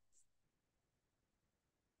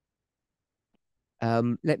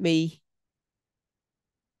 Let me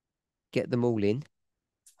get them all in.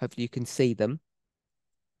 Hopefully you can see them.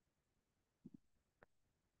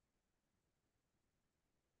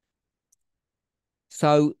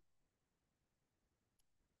 So,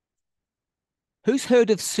 who's heard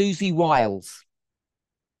of Susie Wiles?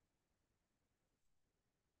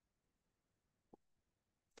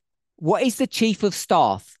 What is the chief of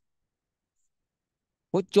staff?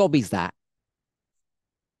 What job is that?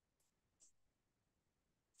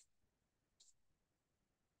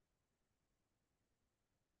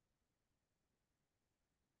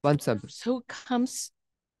 Who comes,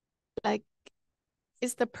 like,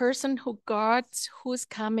 is the person who guards who's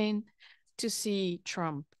coming to see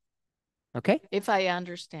Trump. Okay. If I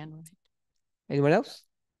understand right. Anyone else?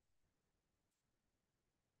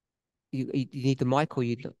 You need the mic or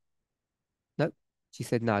you don't? No, she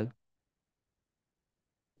said no.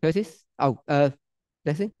 Curtis? Oh,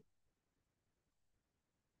 Leslie?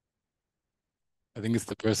 I think it's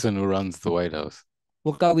the person who runs the White House.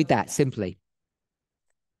 We'll go with that simply.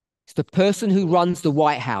 It's the person who runs the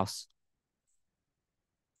White House.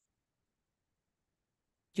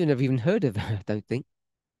 You've never even heard of her, I don't think.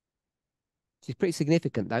 She's pretty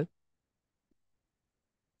significant, though.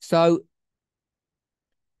 So,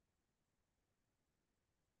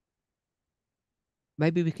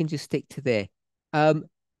 maybe we can just stick to there.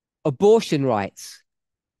 Abortion rights.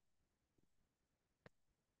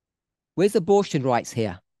 Where's abortion rights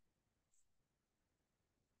here?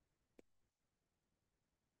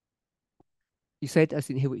 You said, I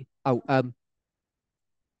didn't hear what you,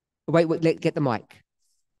 Wait, let's get the mic.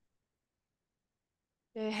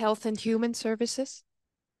 Health and Human Services.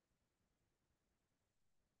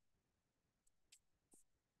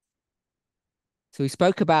 So we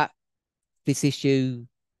spoke about this issue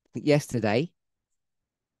yesterday.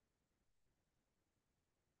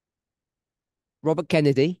 Robert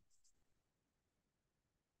Kennedy,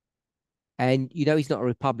 and you know he's not a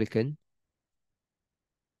Republican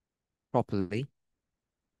properly.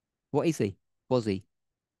 What is he? Was he?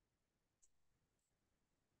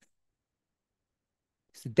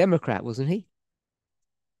 He's a Democrat, wasn't he?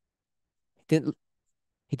 He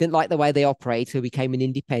didn't like the way they operate, so he became an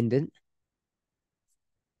independent.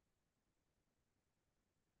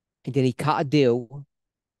 And then he cut a deal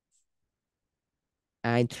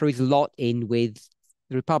and threw his lot in with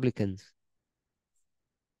the Republicans.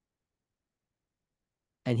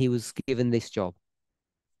 And he was given this job.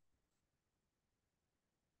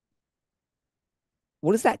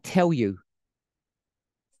 What does that tell you?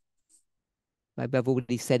 Maybe I've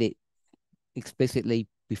already said it explicitly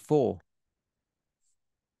before.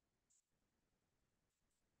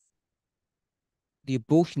 The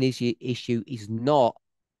abortion issue is not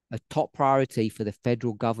a top priority for the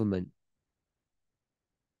federal government.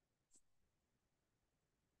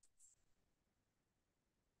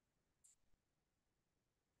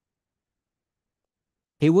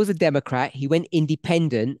 He was a Democrat. He went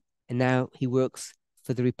independent, and now he works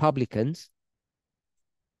for the Republicans.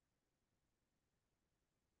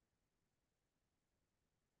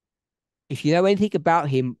 If you know anything about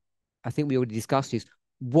him, I think we already discussed this.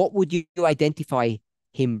 What would you identify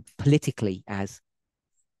him politically as?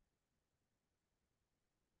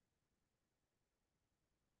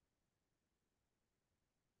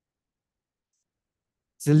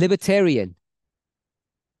 He's a libertarian.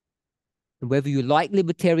 And whether you like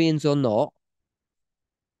libertarians or not,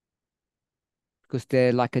 because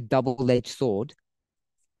they're like a double-edged sword,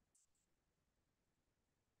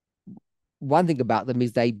 one thing about them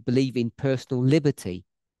is they believe in personal liberty.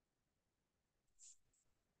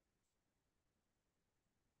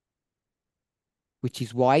 Which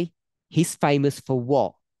is why he's famous for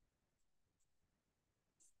what?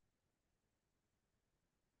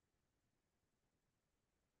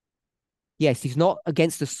 Yes, he's not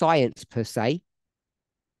against the science per se.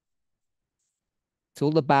 It's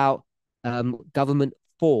all about government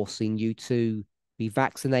forcing you to be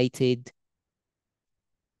vaccinated.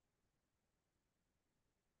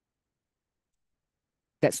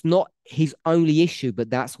 That's not his only issue, but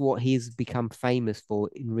that's what he's become famous for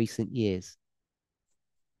in recent years.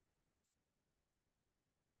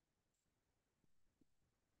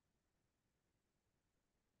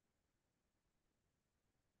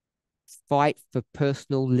 Fight for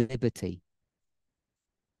personal liberty.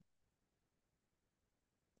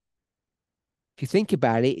 If you think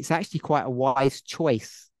about it, it's actually quite a wise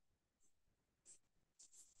choice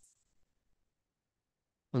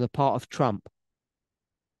on the part of Trump.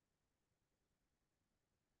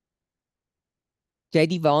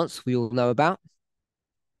 JD Vance, we all know about.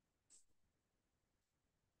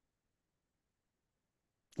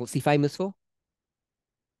 What's he famous for?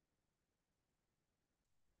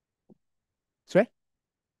 Sorry?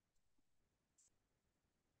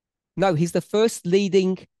 No, he's the first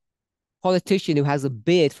leading politician who has a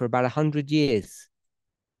beard for about 100 years.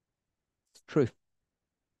 It's true.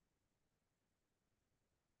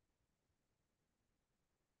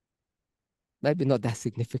 Maybe not that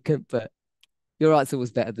significant, but your answer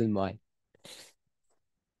was better than mine.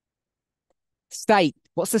 State.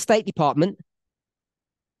 What's the State Department?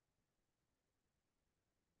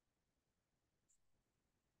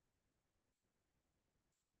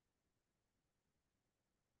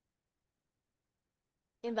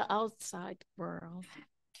 In the outside world.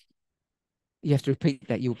 You have to repeat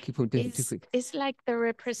that. You'll keep on doing it too quick. It's like the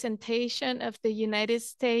representation of the United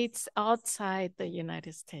States outside the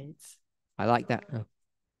United States. I like that. Oh.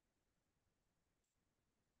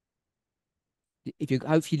 If you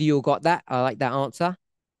hopefully you all got that. I like that answer.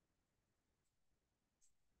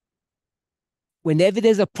 Whenever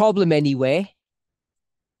there's a problem anywhere,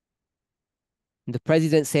 and the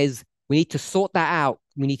president says, we need to sort that out,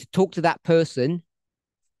 we need to talk to that person,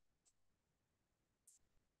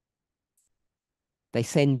 they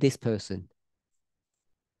send this person.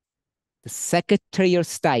 The Secretary of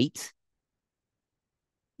State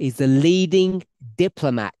is the leading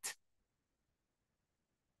diplomat.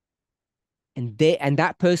 And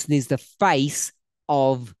that person is the face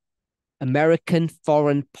of American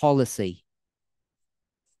foreign policy.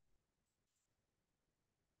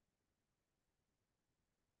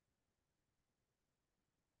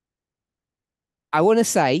 I want to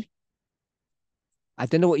say, I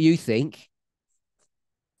don't know what you think.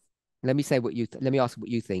 Let me say what let me ask what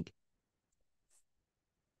you think.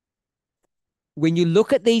 When you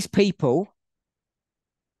look at these people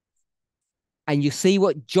and you see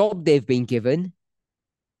what job they've been given,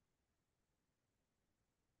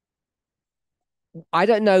 I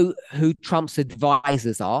don't know who Trump's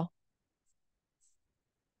advisors are.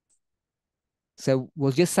 So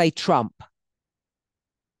we'll just say Trump.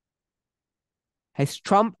 Has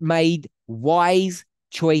Trump made wise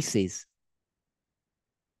choices?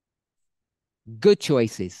 Good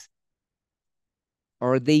choices?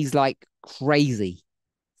 Or are these like crazy?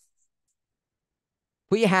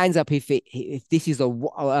 Put your hands up if this is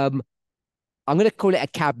I'm going to call it a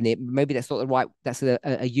cabinet. Maybe that's not the right. That's a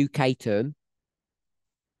UK term.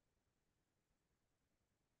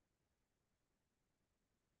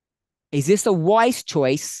 Is this a wise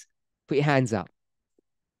choice? Put your hands up.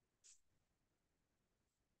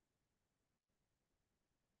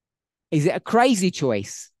 Is it a crazy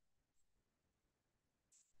choice?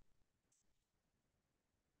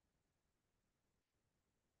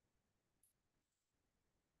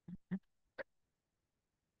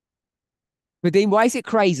 Vadim, why is it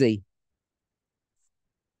crazy?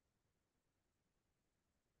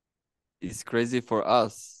 It's crazy for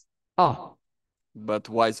us, Oh, but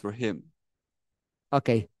wise for him.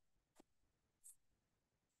 okay.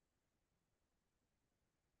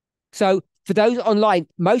 So for those online,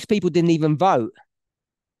 most people didn't even vote.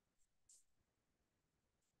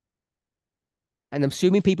 And I'm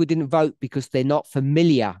assuming people didn't vote because they're not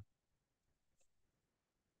familiar.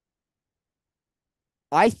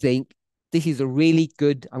 I think this is a really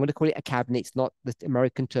good, I'm going to call it a cabinet. It's not the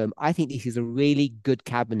American term. I think this is a really good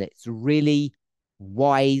cabinet. It's really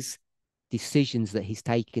wise decisions that he's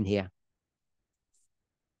taken here.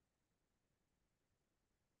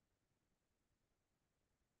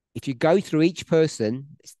 If you go through each person,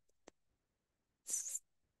 I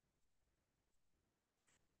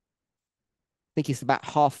think it's about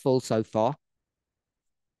half full so far.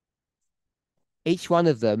 Each one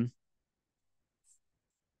of them,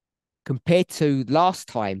 compared to last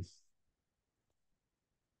time,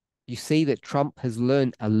 you see that Trump has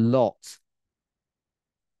learned a lot.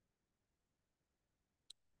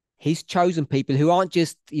 He's chosen people who aren't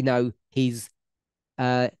just, his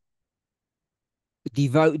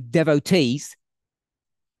devotees.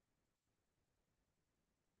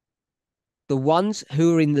 The ones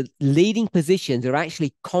who are in the leading positions are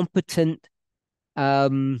actually competent. I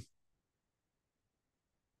don't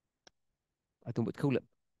know what to call it.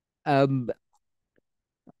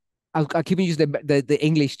 I'll keep using the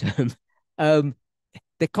English term.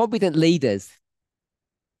 They're competent leaders.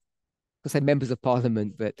 I say members of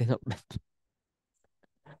parliament, but they're not.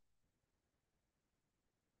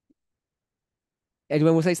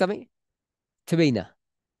 Anyone will say something? Tamina.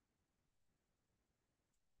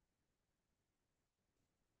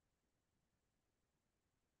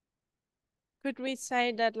 Could we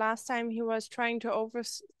say that last time he was trying to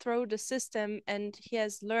overthrow the system and he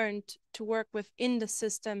has learned to work within the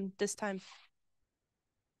system this time?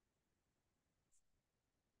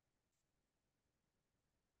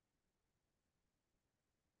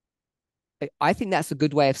 I think that's a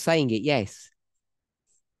good way of saying it, yes.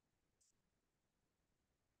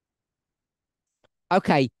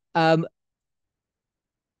 Okay. When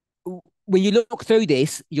you look through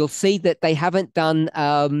this, you'll see that they haven't done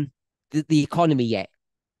the economy yet.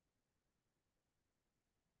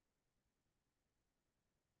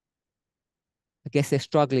 I guess they're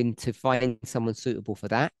struggling to find someone suitable for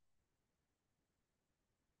that.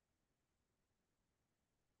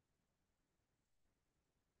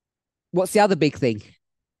 What's the other big thing?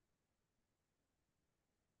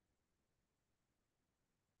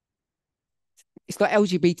 It's not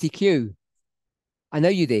LGBTQ. I know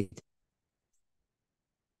you did.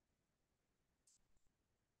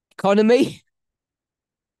 Economy?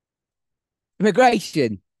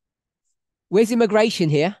 Immigration. Where's immigration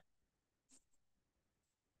here?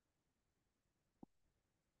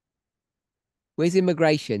 Where's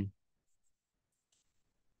immigration?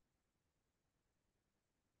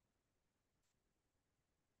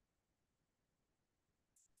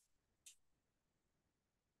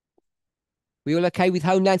 We all okay with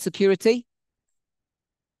Homeland Security?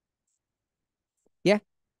 Yeah.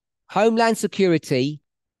 Homeland Security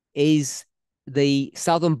is the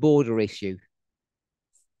southern border issue.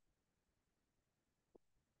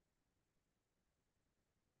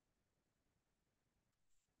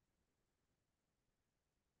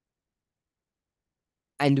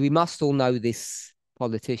 And we must all know this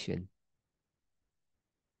politician.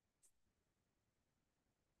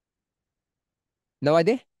 No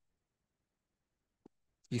idea?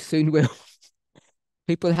 You soon will.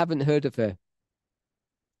 People haven't heard of her.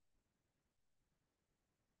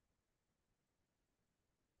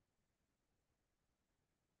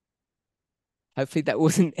 Hopefully that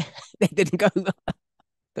wasn't, that didn't go,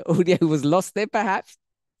 the audio was lost there perhaps.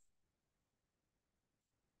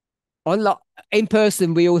 Online, in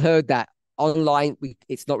person, we all heard that. Online,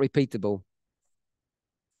 it's not repeatable.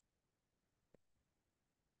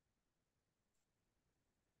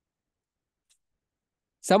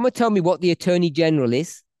 Someone tell me what the Attorney General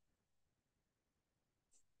is.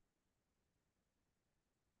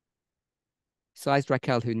 Besides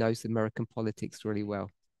Raquel, who knows American politics really well.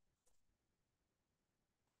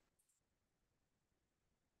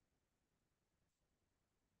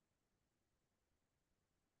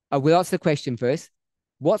 I will answer the question first.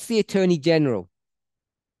 What's the Attorney General?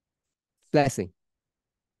 Blessing.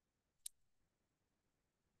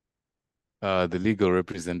 The legal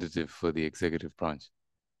representative for the executive branch.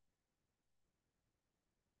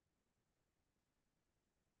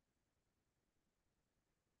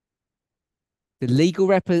 The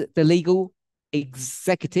legal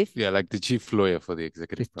executive. Yeah, like the chief lawyer for the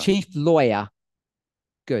executive The branch. chief lawyer.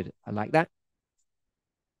 Good. I like that.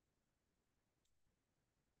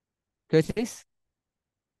 Curtis?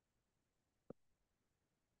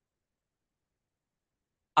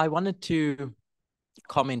 I wanted to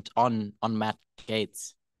comment on Matt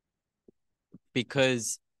Gaetz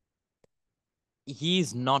because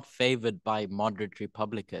he's not favored by moderate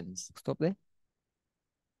Republicans. Stop there.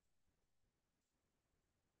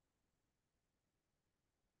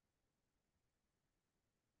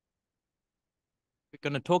 We're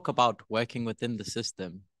going to talk about working within the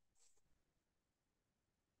system.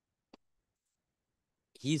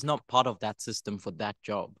 He's not part of that system for that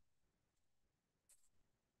job.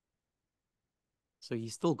 So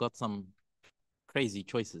he's still got some crazy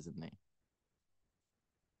choices in there.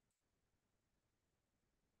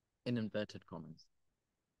 In inverted commas.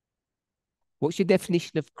 What's your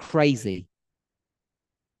definition of crazy?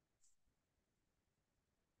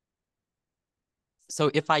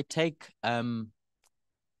 So if I take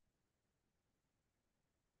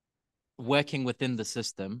working within the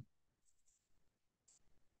system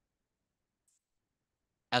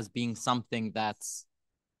as being something that's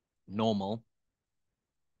normal,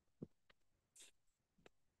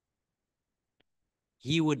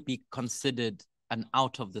 he would be considered an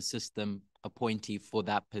out of the system appointee for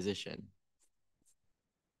that position.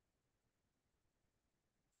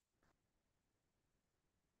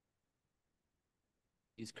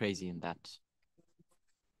 He's crazy in that.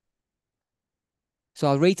 So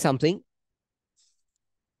I'll read something.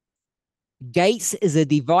 Gates is a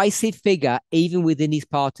divisive figure even within his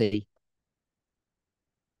party.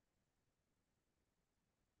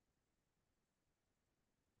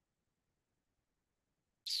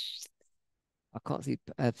 I can't see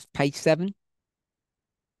page 7.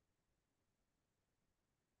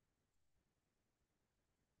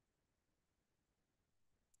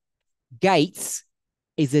 Gates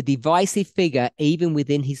is a divisive figure even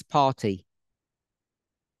within his party.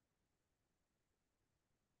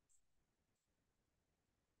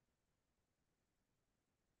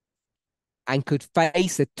 And could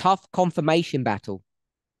face a tough confirmation battle.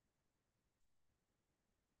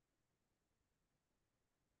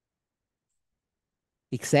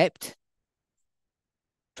 Except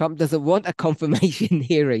Trump doesn't want a confirmation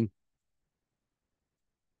hearing.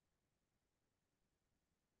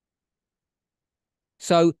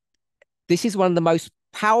 So this is one of the most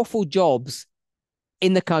powerful jobs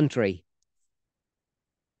in the country.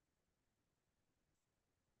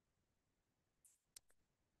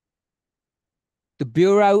 The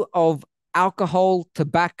Bureau of Alcohol,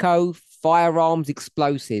 Tobacco, Firearms,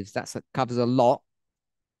 Explosives. That covers a lot.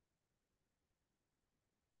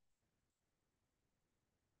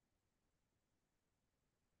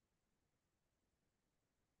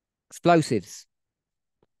 Explosives.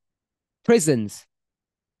 Prisons.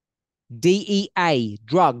 DEA,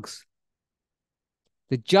 drugs.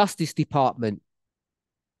 The Justice Department.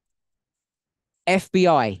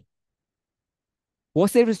 FBI.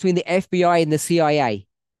 What's the difference between the FBI and the CIA?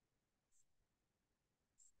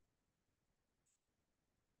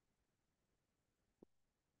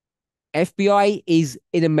 FBI is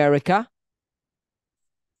in America.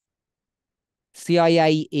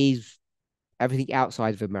 CIA is everything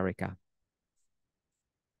outside of America.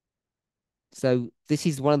 So this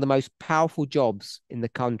is one of the most powerful jobs in the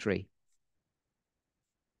country.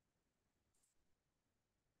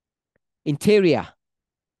 Interior.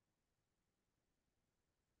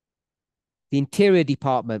 The Interior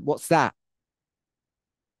Department. What's that?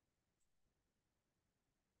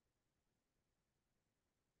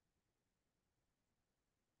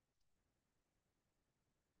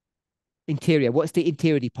 Interior. What's the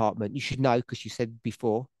Interior Department? You should know because you said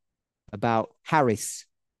before about Harris.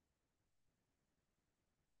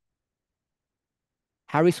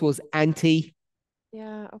 Harris was anti.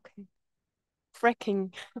 Yeah, okay.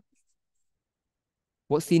 Fracking.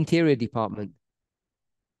 What's the Interior Department?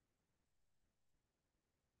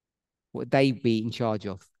 What would they be in charge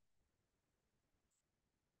of?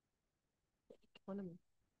 Economy.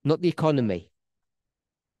 Not the economy.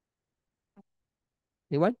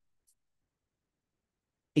 Anyone?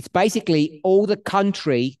 It's basically all the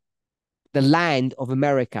country, the land of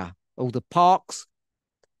America, all the parks,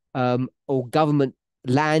 all government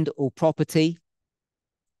land or property.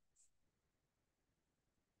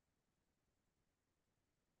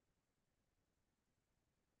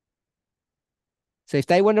 So if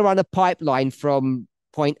they want to run a pipeline from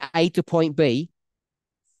point A to point B,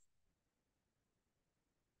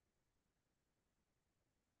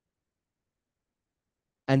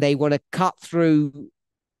 and they want to cut through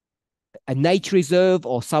a nature reserve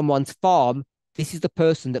or someone's farm, this is the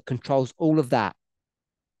person that controls all of that.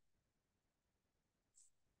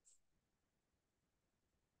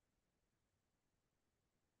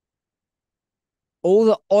 All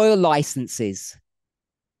the oil licenses.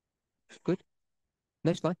 Good.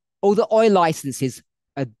 No, it's fine. All the oil licenses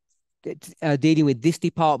are dealing with this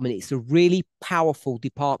department. It's a really powerful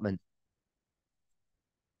department.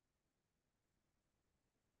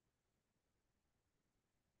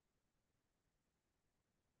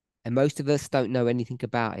 And most of us don't know anything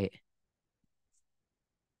about it.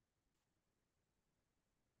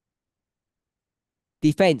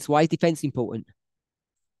 Defense. Why is defense important?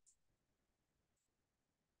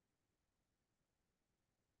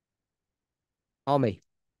 Army.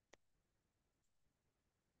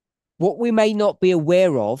 What we may not be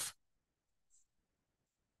aware of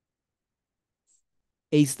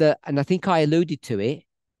is that, and I think I alluded to it,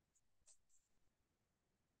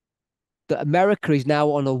 that America is now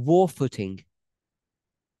on a war footing.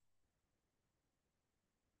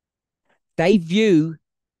 They view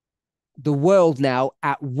the world now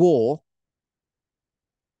at war.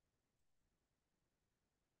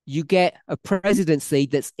 You get a presidency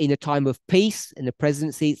that's in a time of peace and a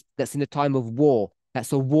presidency that's in a time of war.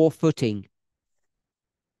 That's a war footing.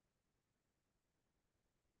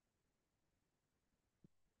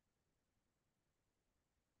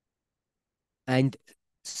 And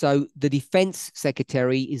so the defense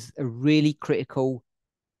secretary is a really critical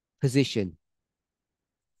position.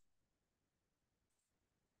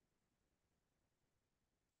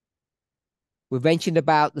 We've mentioned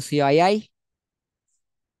about the CIA.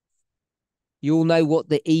 You all know what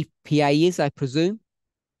the EPA is, I presume.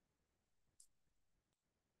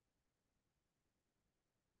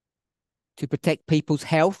 To protect people's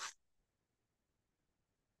health.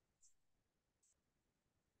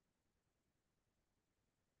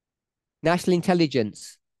 National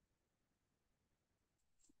intelligence.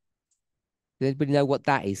 Does anybody know what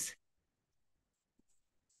that is?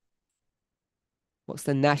 What's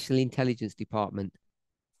the National Intelligence Department?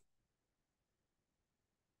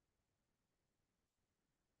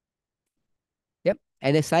 Yep,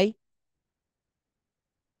 NSA.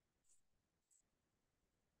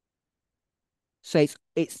 So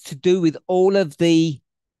it's to do with all of the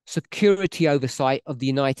security oversight of the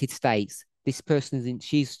United States. This person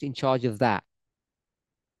she's in charge of that.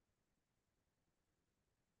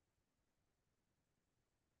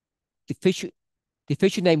 The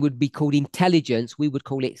official name would be called intelligence. We would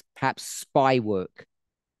call it perhaps spy work.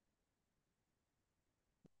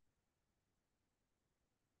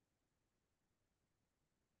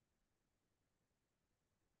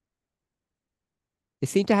 They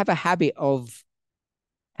seem to have a habit of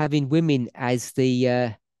having women as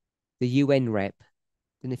the UN rep.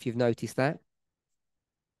 Don't know if you've noticed that.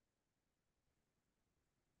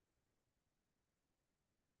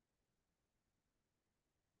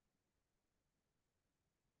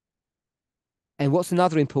 And what's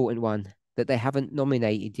another important one that they haven't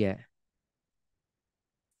nominated yet?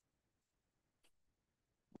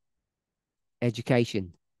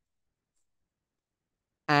 Education.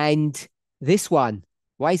 And this one,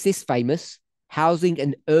 why is this famous? Housing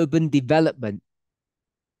and urban development.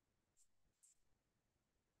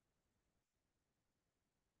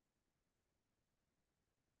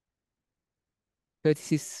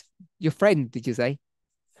 Curtis is your friend, did you say?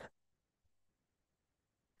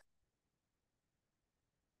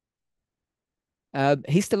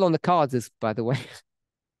 He's still on the cards, as by the way,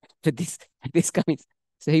 for this coming,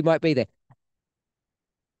 so he might be there.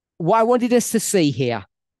 What I wanted us to see here,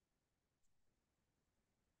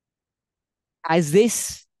 as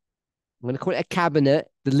this, I'm going to call it a cabinet,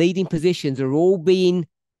 the leading positions are all being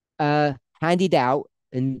handed out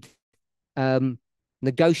and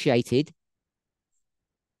negotiated,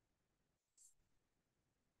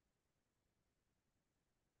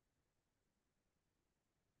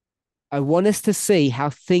 I want us to see how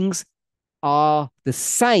things are the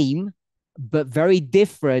same, but very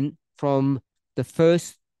different from the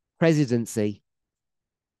first presidency.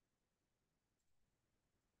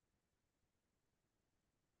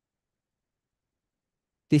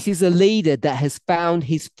 This is a leader that has found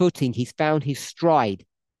his footing, he's found his stride.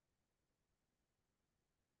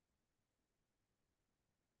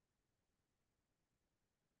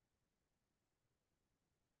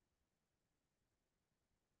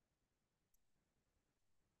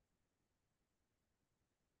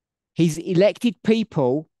 He's elected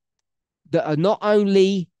people that are not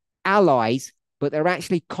only allies, but they're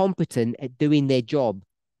actually competent at doing their job.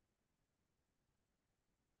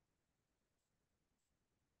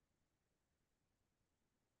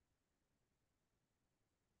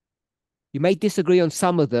 You may disagree on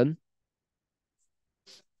some of them,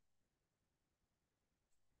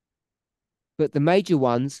 but the major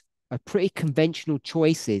ones are pretty conventional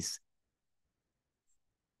choices.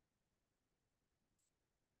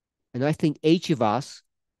 And I think each of us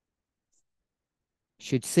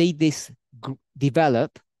should see this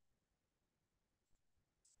develop,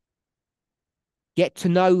 get to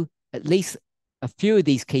know at least a few of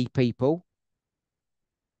these key people,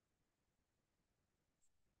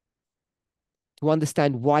 to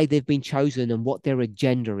understand why they've been chosen and what their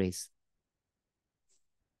agenda is.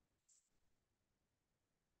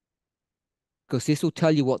 Because this will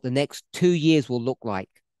tell you what the next 2 years will look like.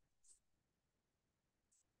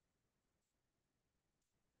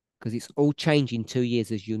 Because it's all changing 2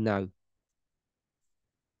 years, as you know.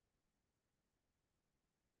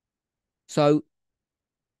 So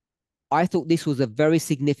I thought this was a very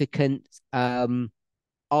significant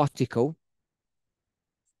article.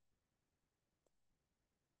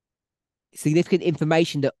 Significant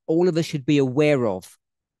information that all of us should be aware of.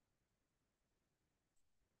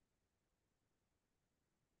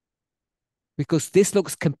 Because this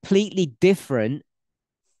looks completely different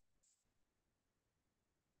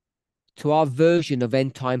to our version of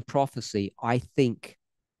end time prophecy, I think.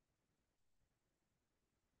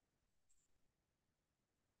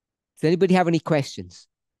 Does anybody have any questions?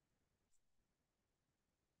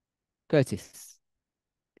 Curtis,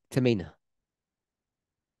 Tamina.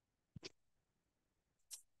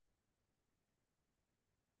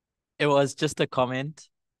 It was just a comment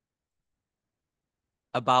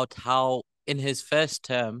about how in his first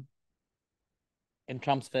term, in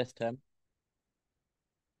Trump's first term,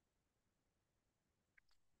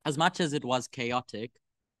 as much as it was chaotic,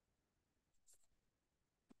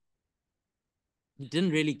 he didn't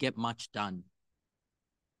really get much done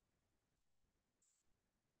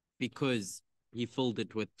because he filled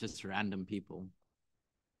it with just random people.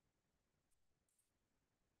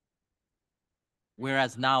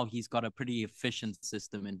 Whereas now he's got a pretty efficient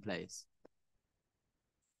system in place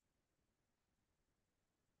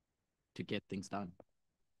to get things done.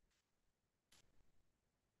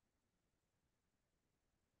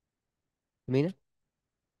 Amina?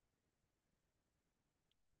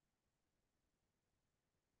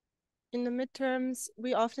 In the midterms,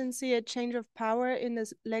 we often see a change of power in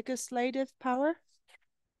the legislative power.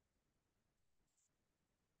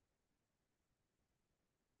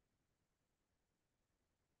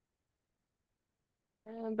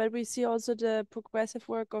 But we see also the progressive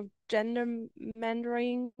work of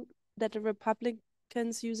gerrymandering, that the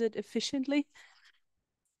Republicans use it efficiently.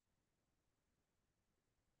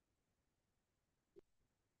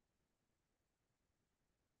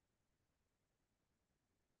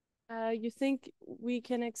 You think we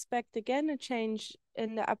can expect again a change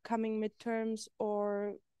in the upcoming midterms,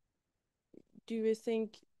 or do you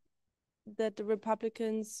think that the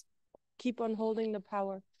Republicans keep on holding the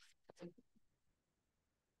power?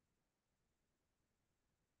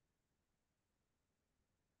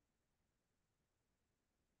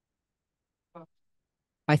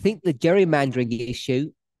 I think the gerrymandering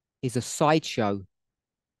issue is a sideshow.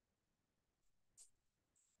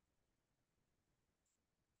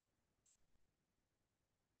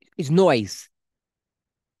 It's noise.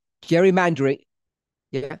 Gerrymandering,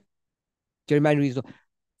 yeah. Gerrymandering is.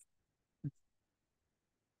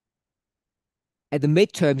 At the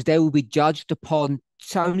midterms, they will be judged upon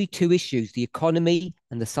only two issues: the economy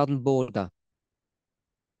and the southern border.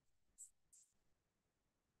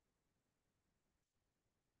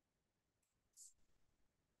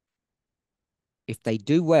 If they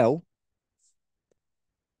do well,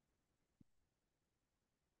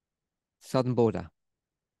 southern border.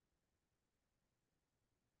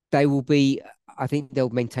 they will be, I think they'll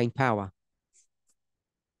maintain power.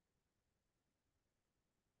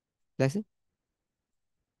 Leslie?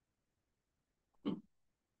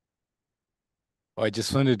 I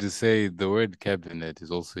just wanted to say the word cabinet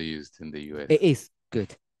is also used in the US. It is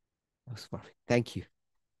good. I was worried. Thank you.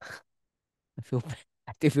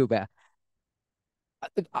 I do feel better.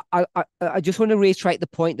 I just want to reiterate the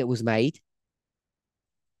point that was made.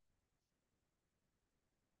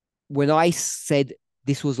 When I said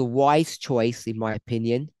this was a wise choice, in my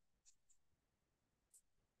opinion,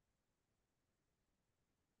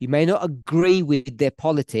 you may not agree with their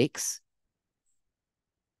politics,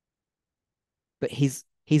 but he's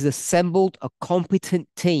assembled a competent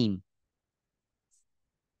team.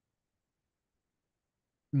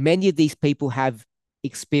 Many of these people have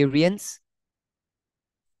experience.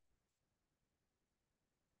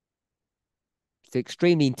 They're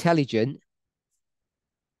extremely intelligent,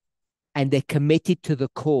 and they're committed to the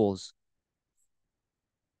cause.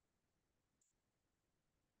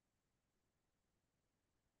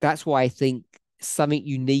 That's why I think something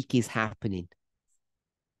unique is happening.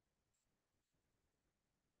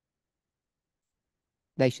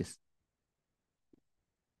 Nacious.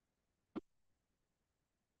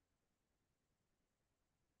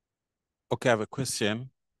 Okay, I have a question.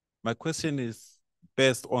 My question is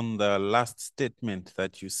based on the last statement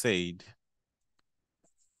that you said.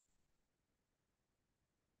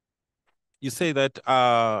 You say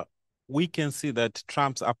that we can see that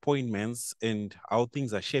Trump's appointments and how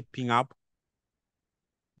things are shaping up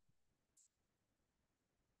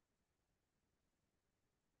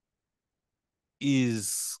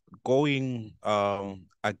is going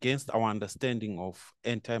against our understanding of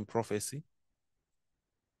end-time prophecy.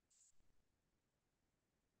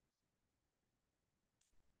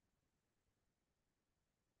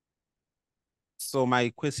 So my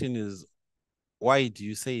question is, why do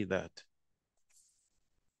you say that?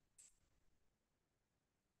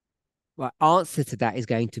 My answer to that is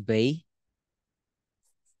going to be,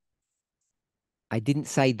 I didn't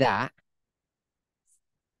say that.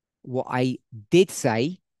 What I did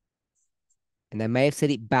say, and I may have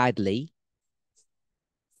said it badly,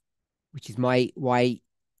 which is why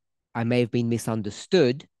I may have been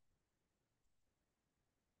misunderstood,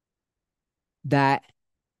 that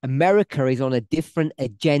America is on a different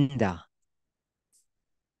agenda.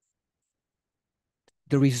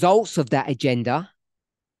 The results of that agenda,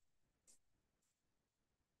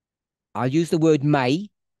 I'll use the word may.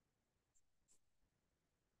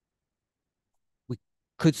 We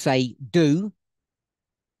could say do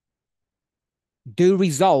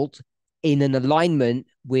result in an alignment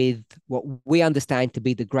with what we understand to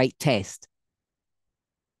be the great test.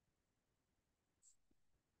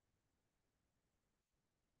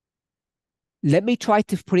 Let me try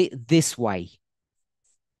to put it this way.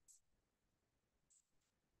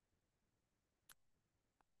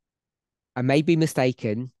 I may be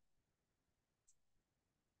mistaken,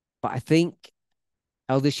 but I think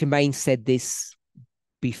Elder Shemaine said this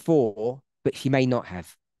before, but she may not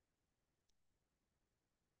have.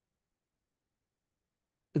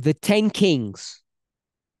 The 10 kings.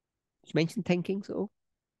 Did you mention 10 kings at all?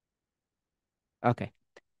 Okay.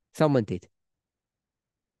 Someone did.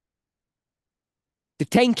 The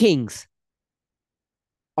 10 kings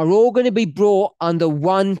are all going to be brought under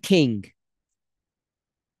one king.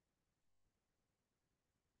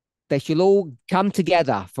 They shall all come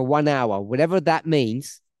together for 1 hour, whatever that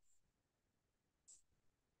means.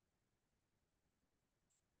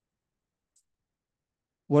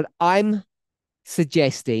 What I'm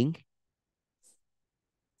suggesting,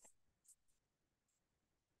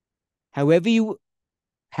 however we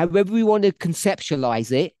want to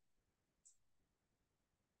conceptualize it,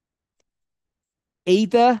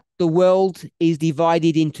 either the world is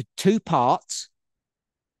divided into 2 parts.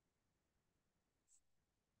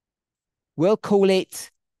 We'll call it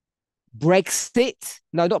Brexit.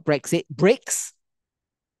 No, not Brexit. BRICS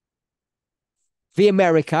v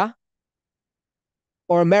America,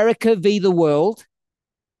 or America v the world,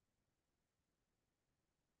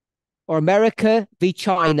 or America v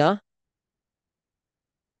China.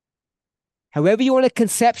 However you want to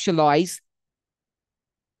conceptualize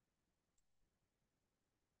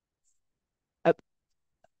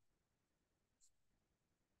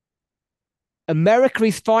America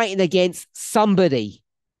is fighting against somebody.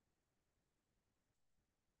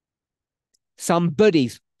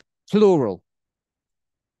 Somebody's plural.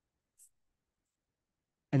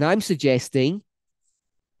 And I'm suggesting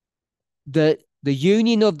that the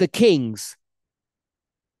union of the kings,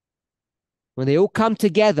 when they all come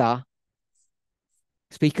together,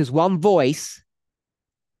 speak as one voice,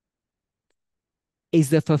 is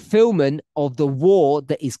the fulfillment of the war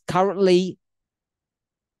that is currently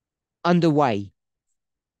underway.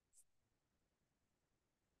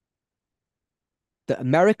 That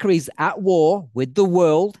America is at war with the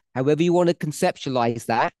world, however you want to conceptualize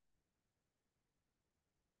that.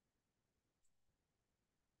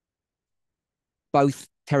 Both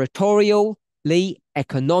territorially,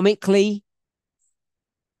 economically,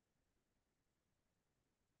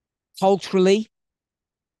 culturally.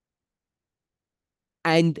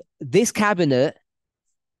 And this cabinet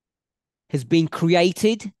has been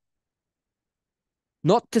created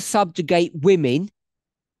not to subjugate women,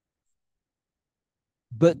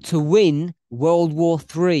 but to win World War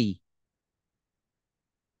III,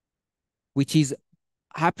 which is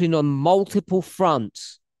happening on multiple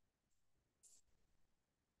fronts.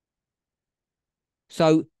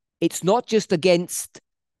 So it's not just against,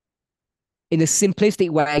 in a simplistic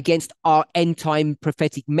way, against our end time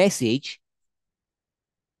prophetic message.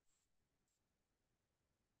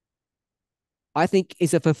 I think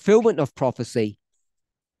it's a fulfillment of prophecy,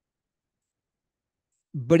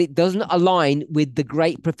 but it doesn't align with the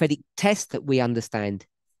great prophetic test that we understand.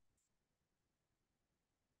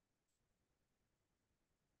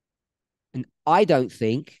 And I don't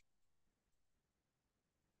think,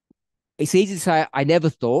 it's easy to say, I never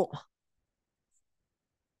thought,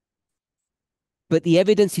 but the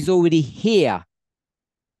evidence is already here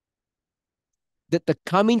that the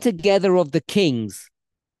coming together of the kings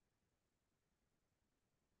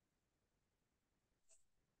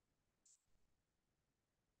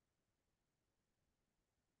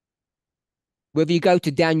whether you go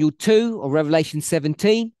to Daniel 2 or Revelation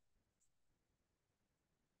 17,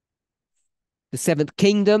 the seventh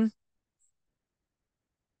kingdom,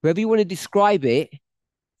 wherever you want to describe it,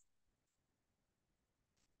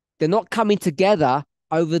 they're not coming together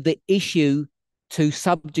over the issue to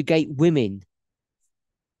subjugate women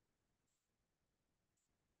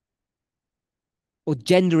or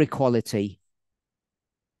gender equality.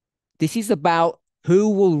 This is about who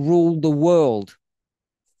will rule the world.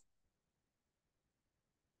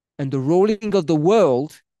 And the ruling of the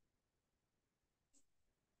world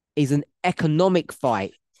is an economic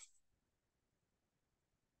fight,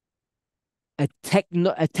 a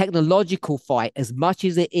technological fight as much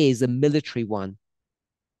as it is a military one.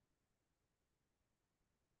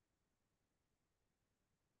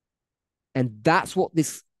 And that's what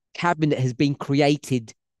this cabinet has been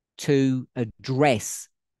created to address.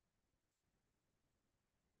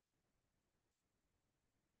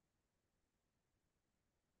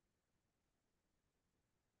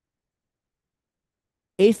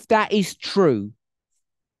 If that is true,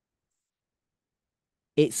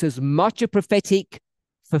 it's as much a prophetic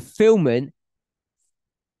fulfillment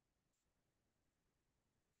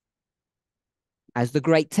as the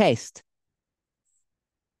great test,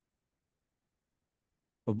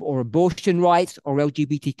 or abortion rights or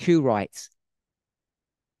LGBTQ rights.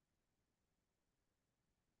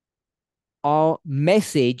 Our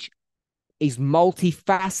message is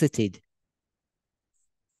multifaceted.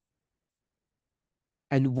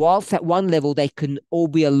 And whilst at one level they can all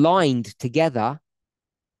be aligned together,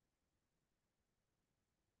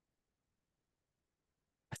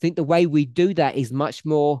 I think the way we do that is much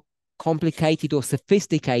more complicated or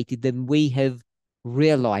sophisticated than we have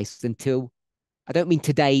realized until, I don't mean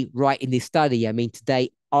today, right in this study, I mean today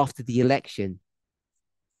after the election.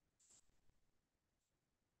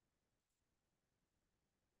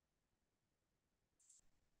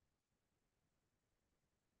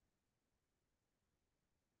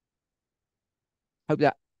 Hope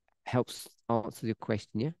that helps answer your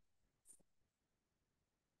question, yeah?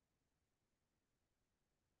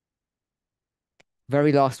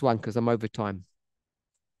 Very last one, because I'm over time.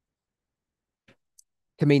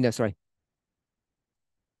 Camino, sorry.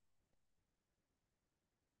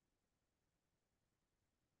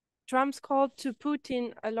 Trump's call to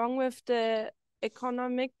Putin, along with the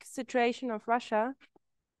economic situation of Russia,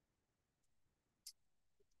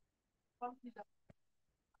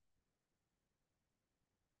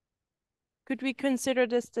 could we consider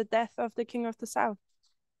this the death of the King of the South?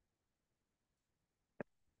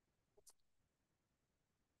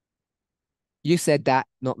 You said that,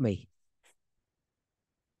 not me.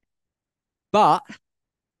 But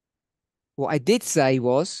what I did say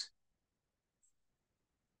was,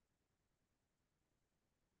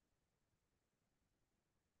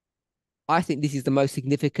 I think this is the most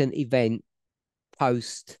significant event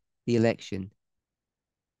post the election.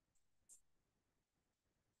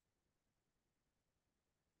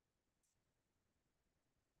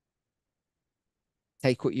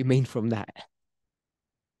 Take what you mean from that.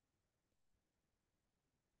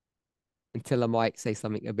 until I might say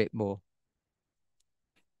something a bit more.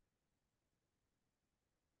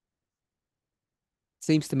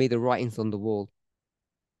 Seems to me the writing's on the wall.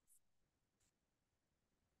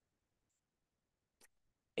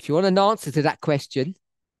 If you want an answer to that question,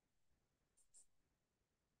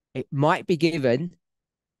 it might be given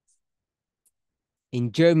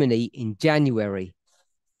in Germany in January.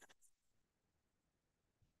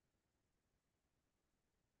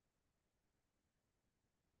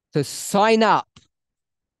 So sign up.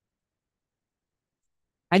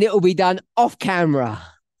 And it will be done off camera.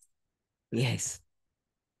 Yes.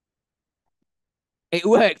 It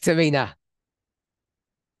worked, Amina.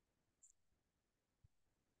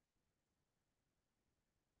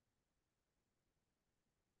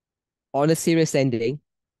 On a serious ending,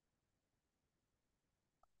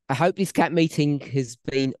 I hope this CAP meeting has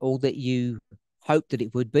been all that you hoped that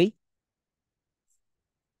it would be.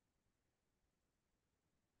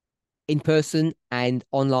 In person and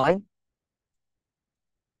online.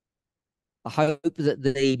 I hope that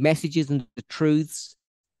the messages and the truths,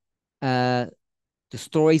 the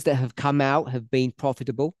stories that have come out have been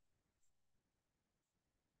profitable.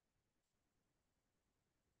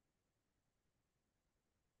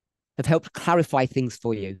 Have helped clarify things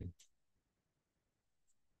for you.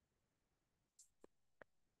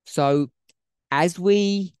 So as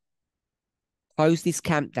we close this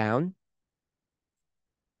camp down,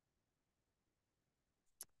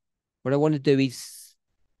 what I want to do is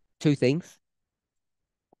two things.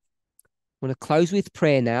 I want to close with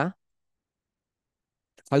prayer now,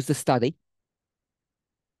 close the study.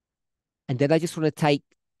 And then I just want to take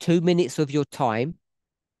 2 minutes of your time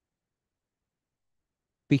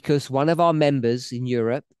because one of our members in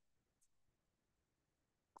Europe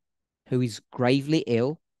who is gravely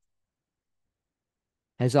ill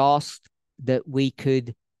has asked that we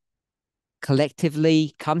could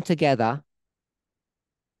collectively come together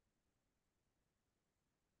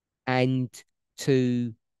and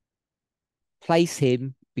to place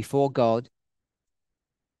him before God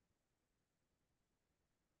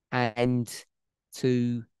and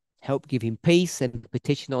to help give him peace and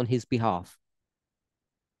petition on his behalf.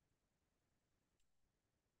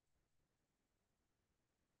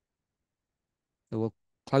 So we'll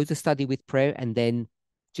close the study with prayer and then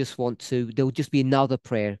there will just be another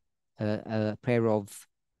prayer, a prayer of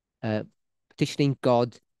petitioning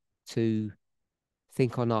God to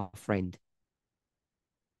think on our friend.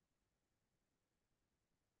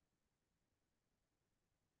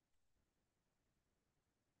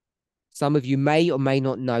 Some of you may or may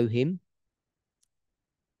not know him.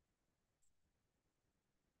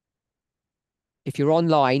 If you're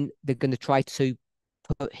online, they're going to try to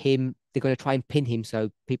they're going to try and pin him so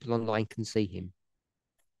people online can see him.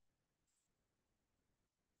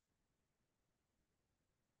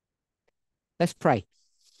 Let's pray.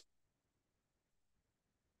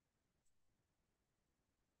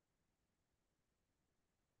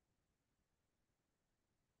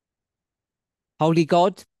 Holy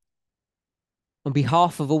God, on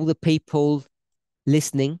behalf of all the people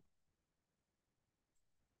listening,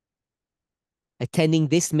 attending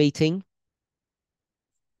this meeting,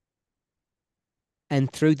 and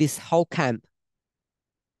through this whole camp,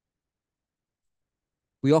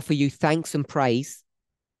 we offer you thanks and praise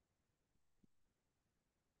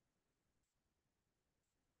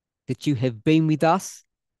that you have been with us.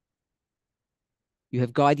 You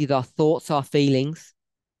have guided our thoughts, our feelings,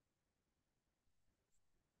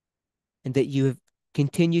 and that you have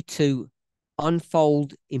continued to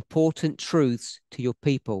unfold important truths to your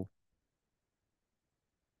people.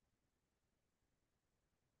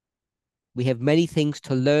 We have many things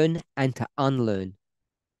to learn and to unlearn.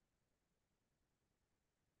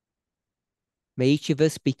 May each of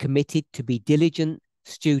us be committed to be diligent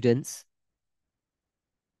students,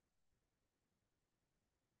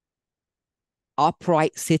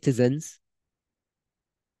 upright citizens,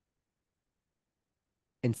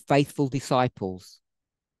 and faithful disciples.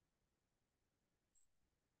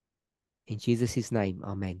 In Jesus' name,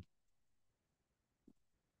 amen.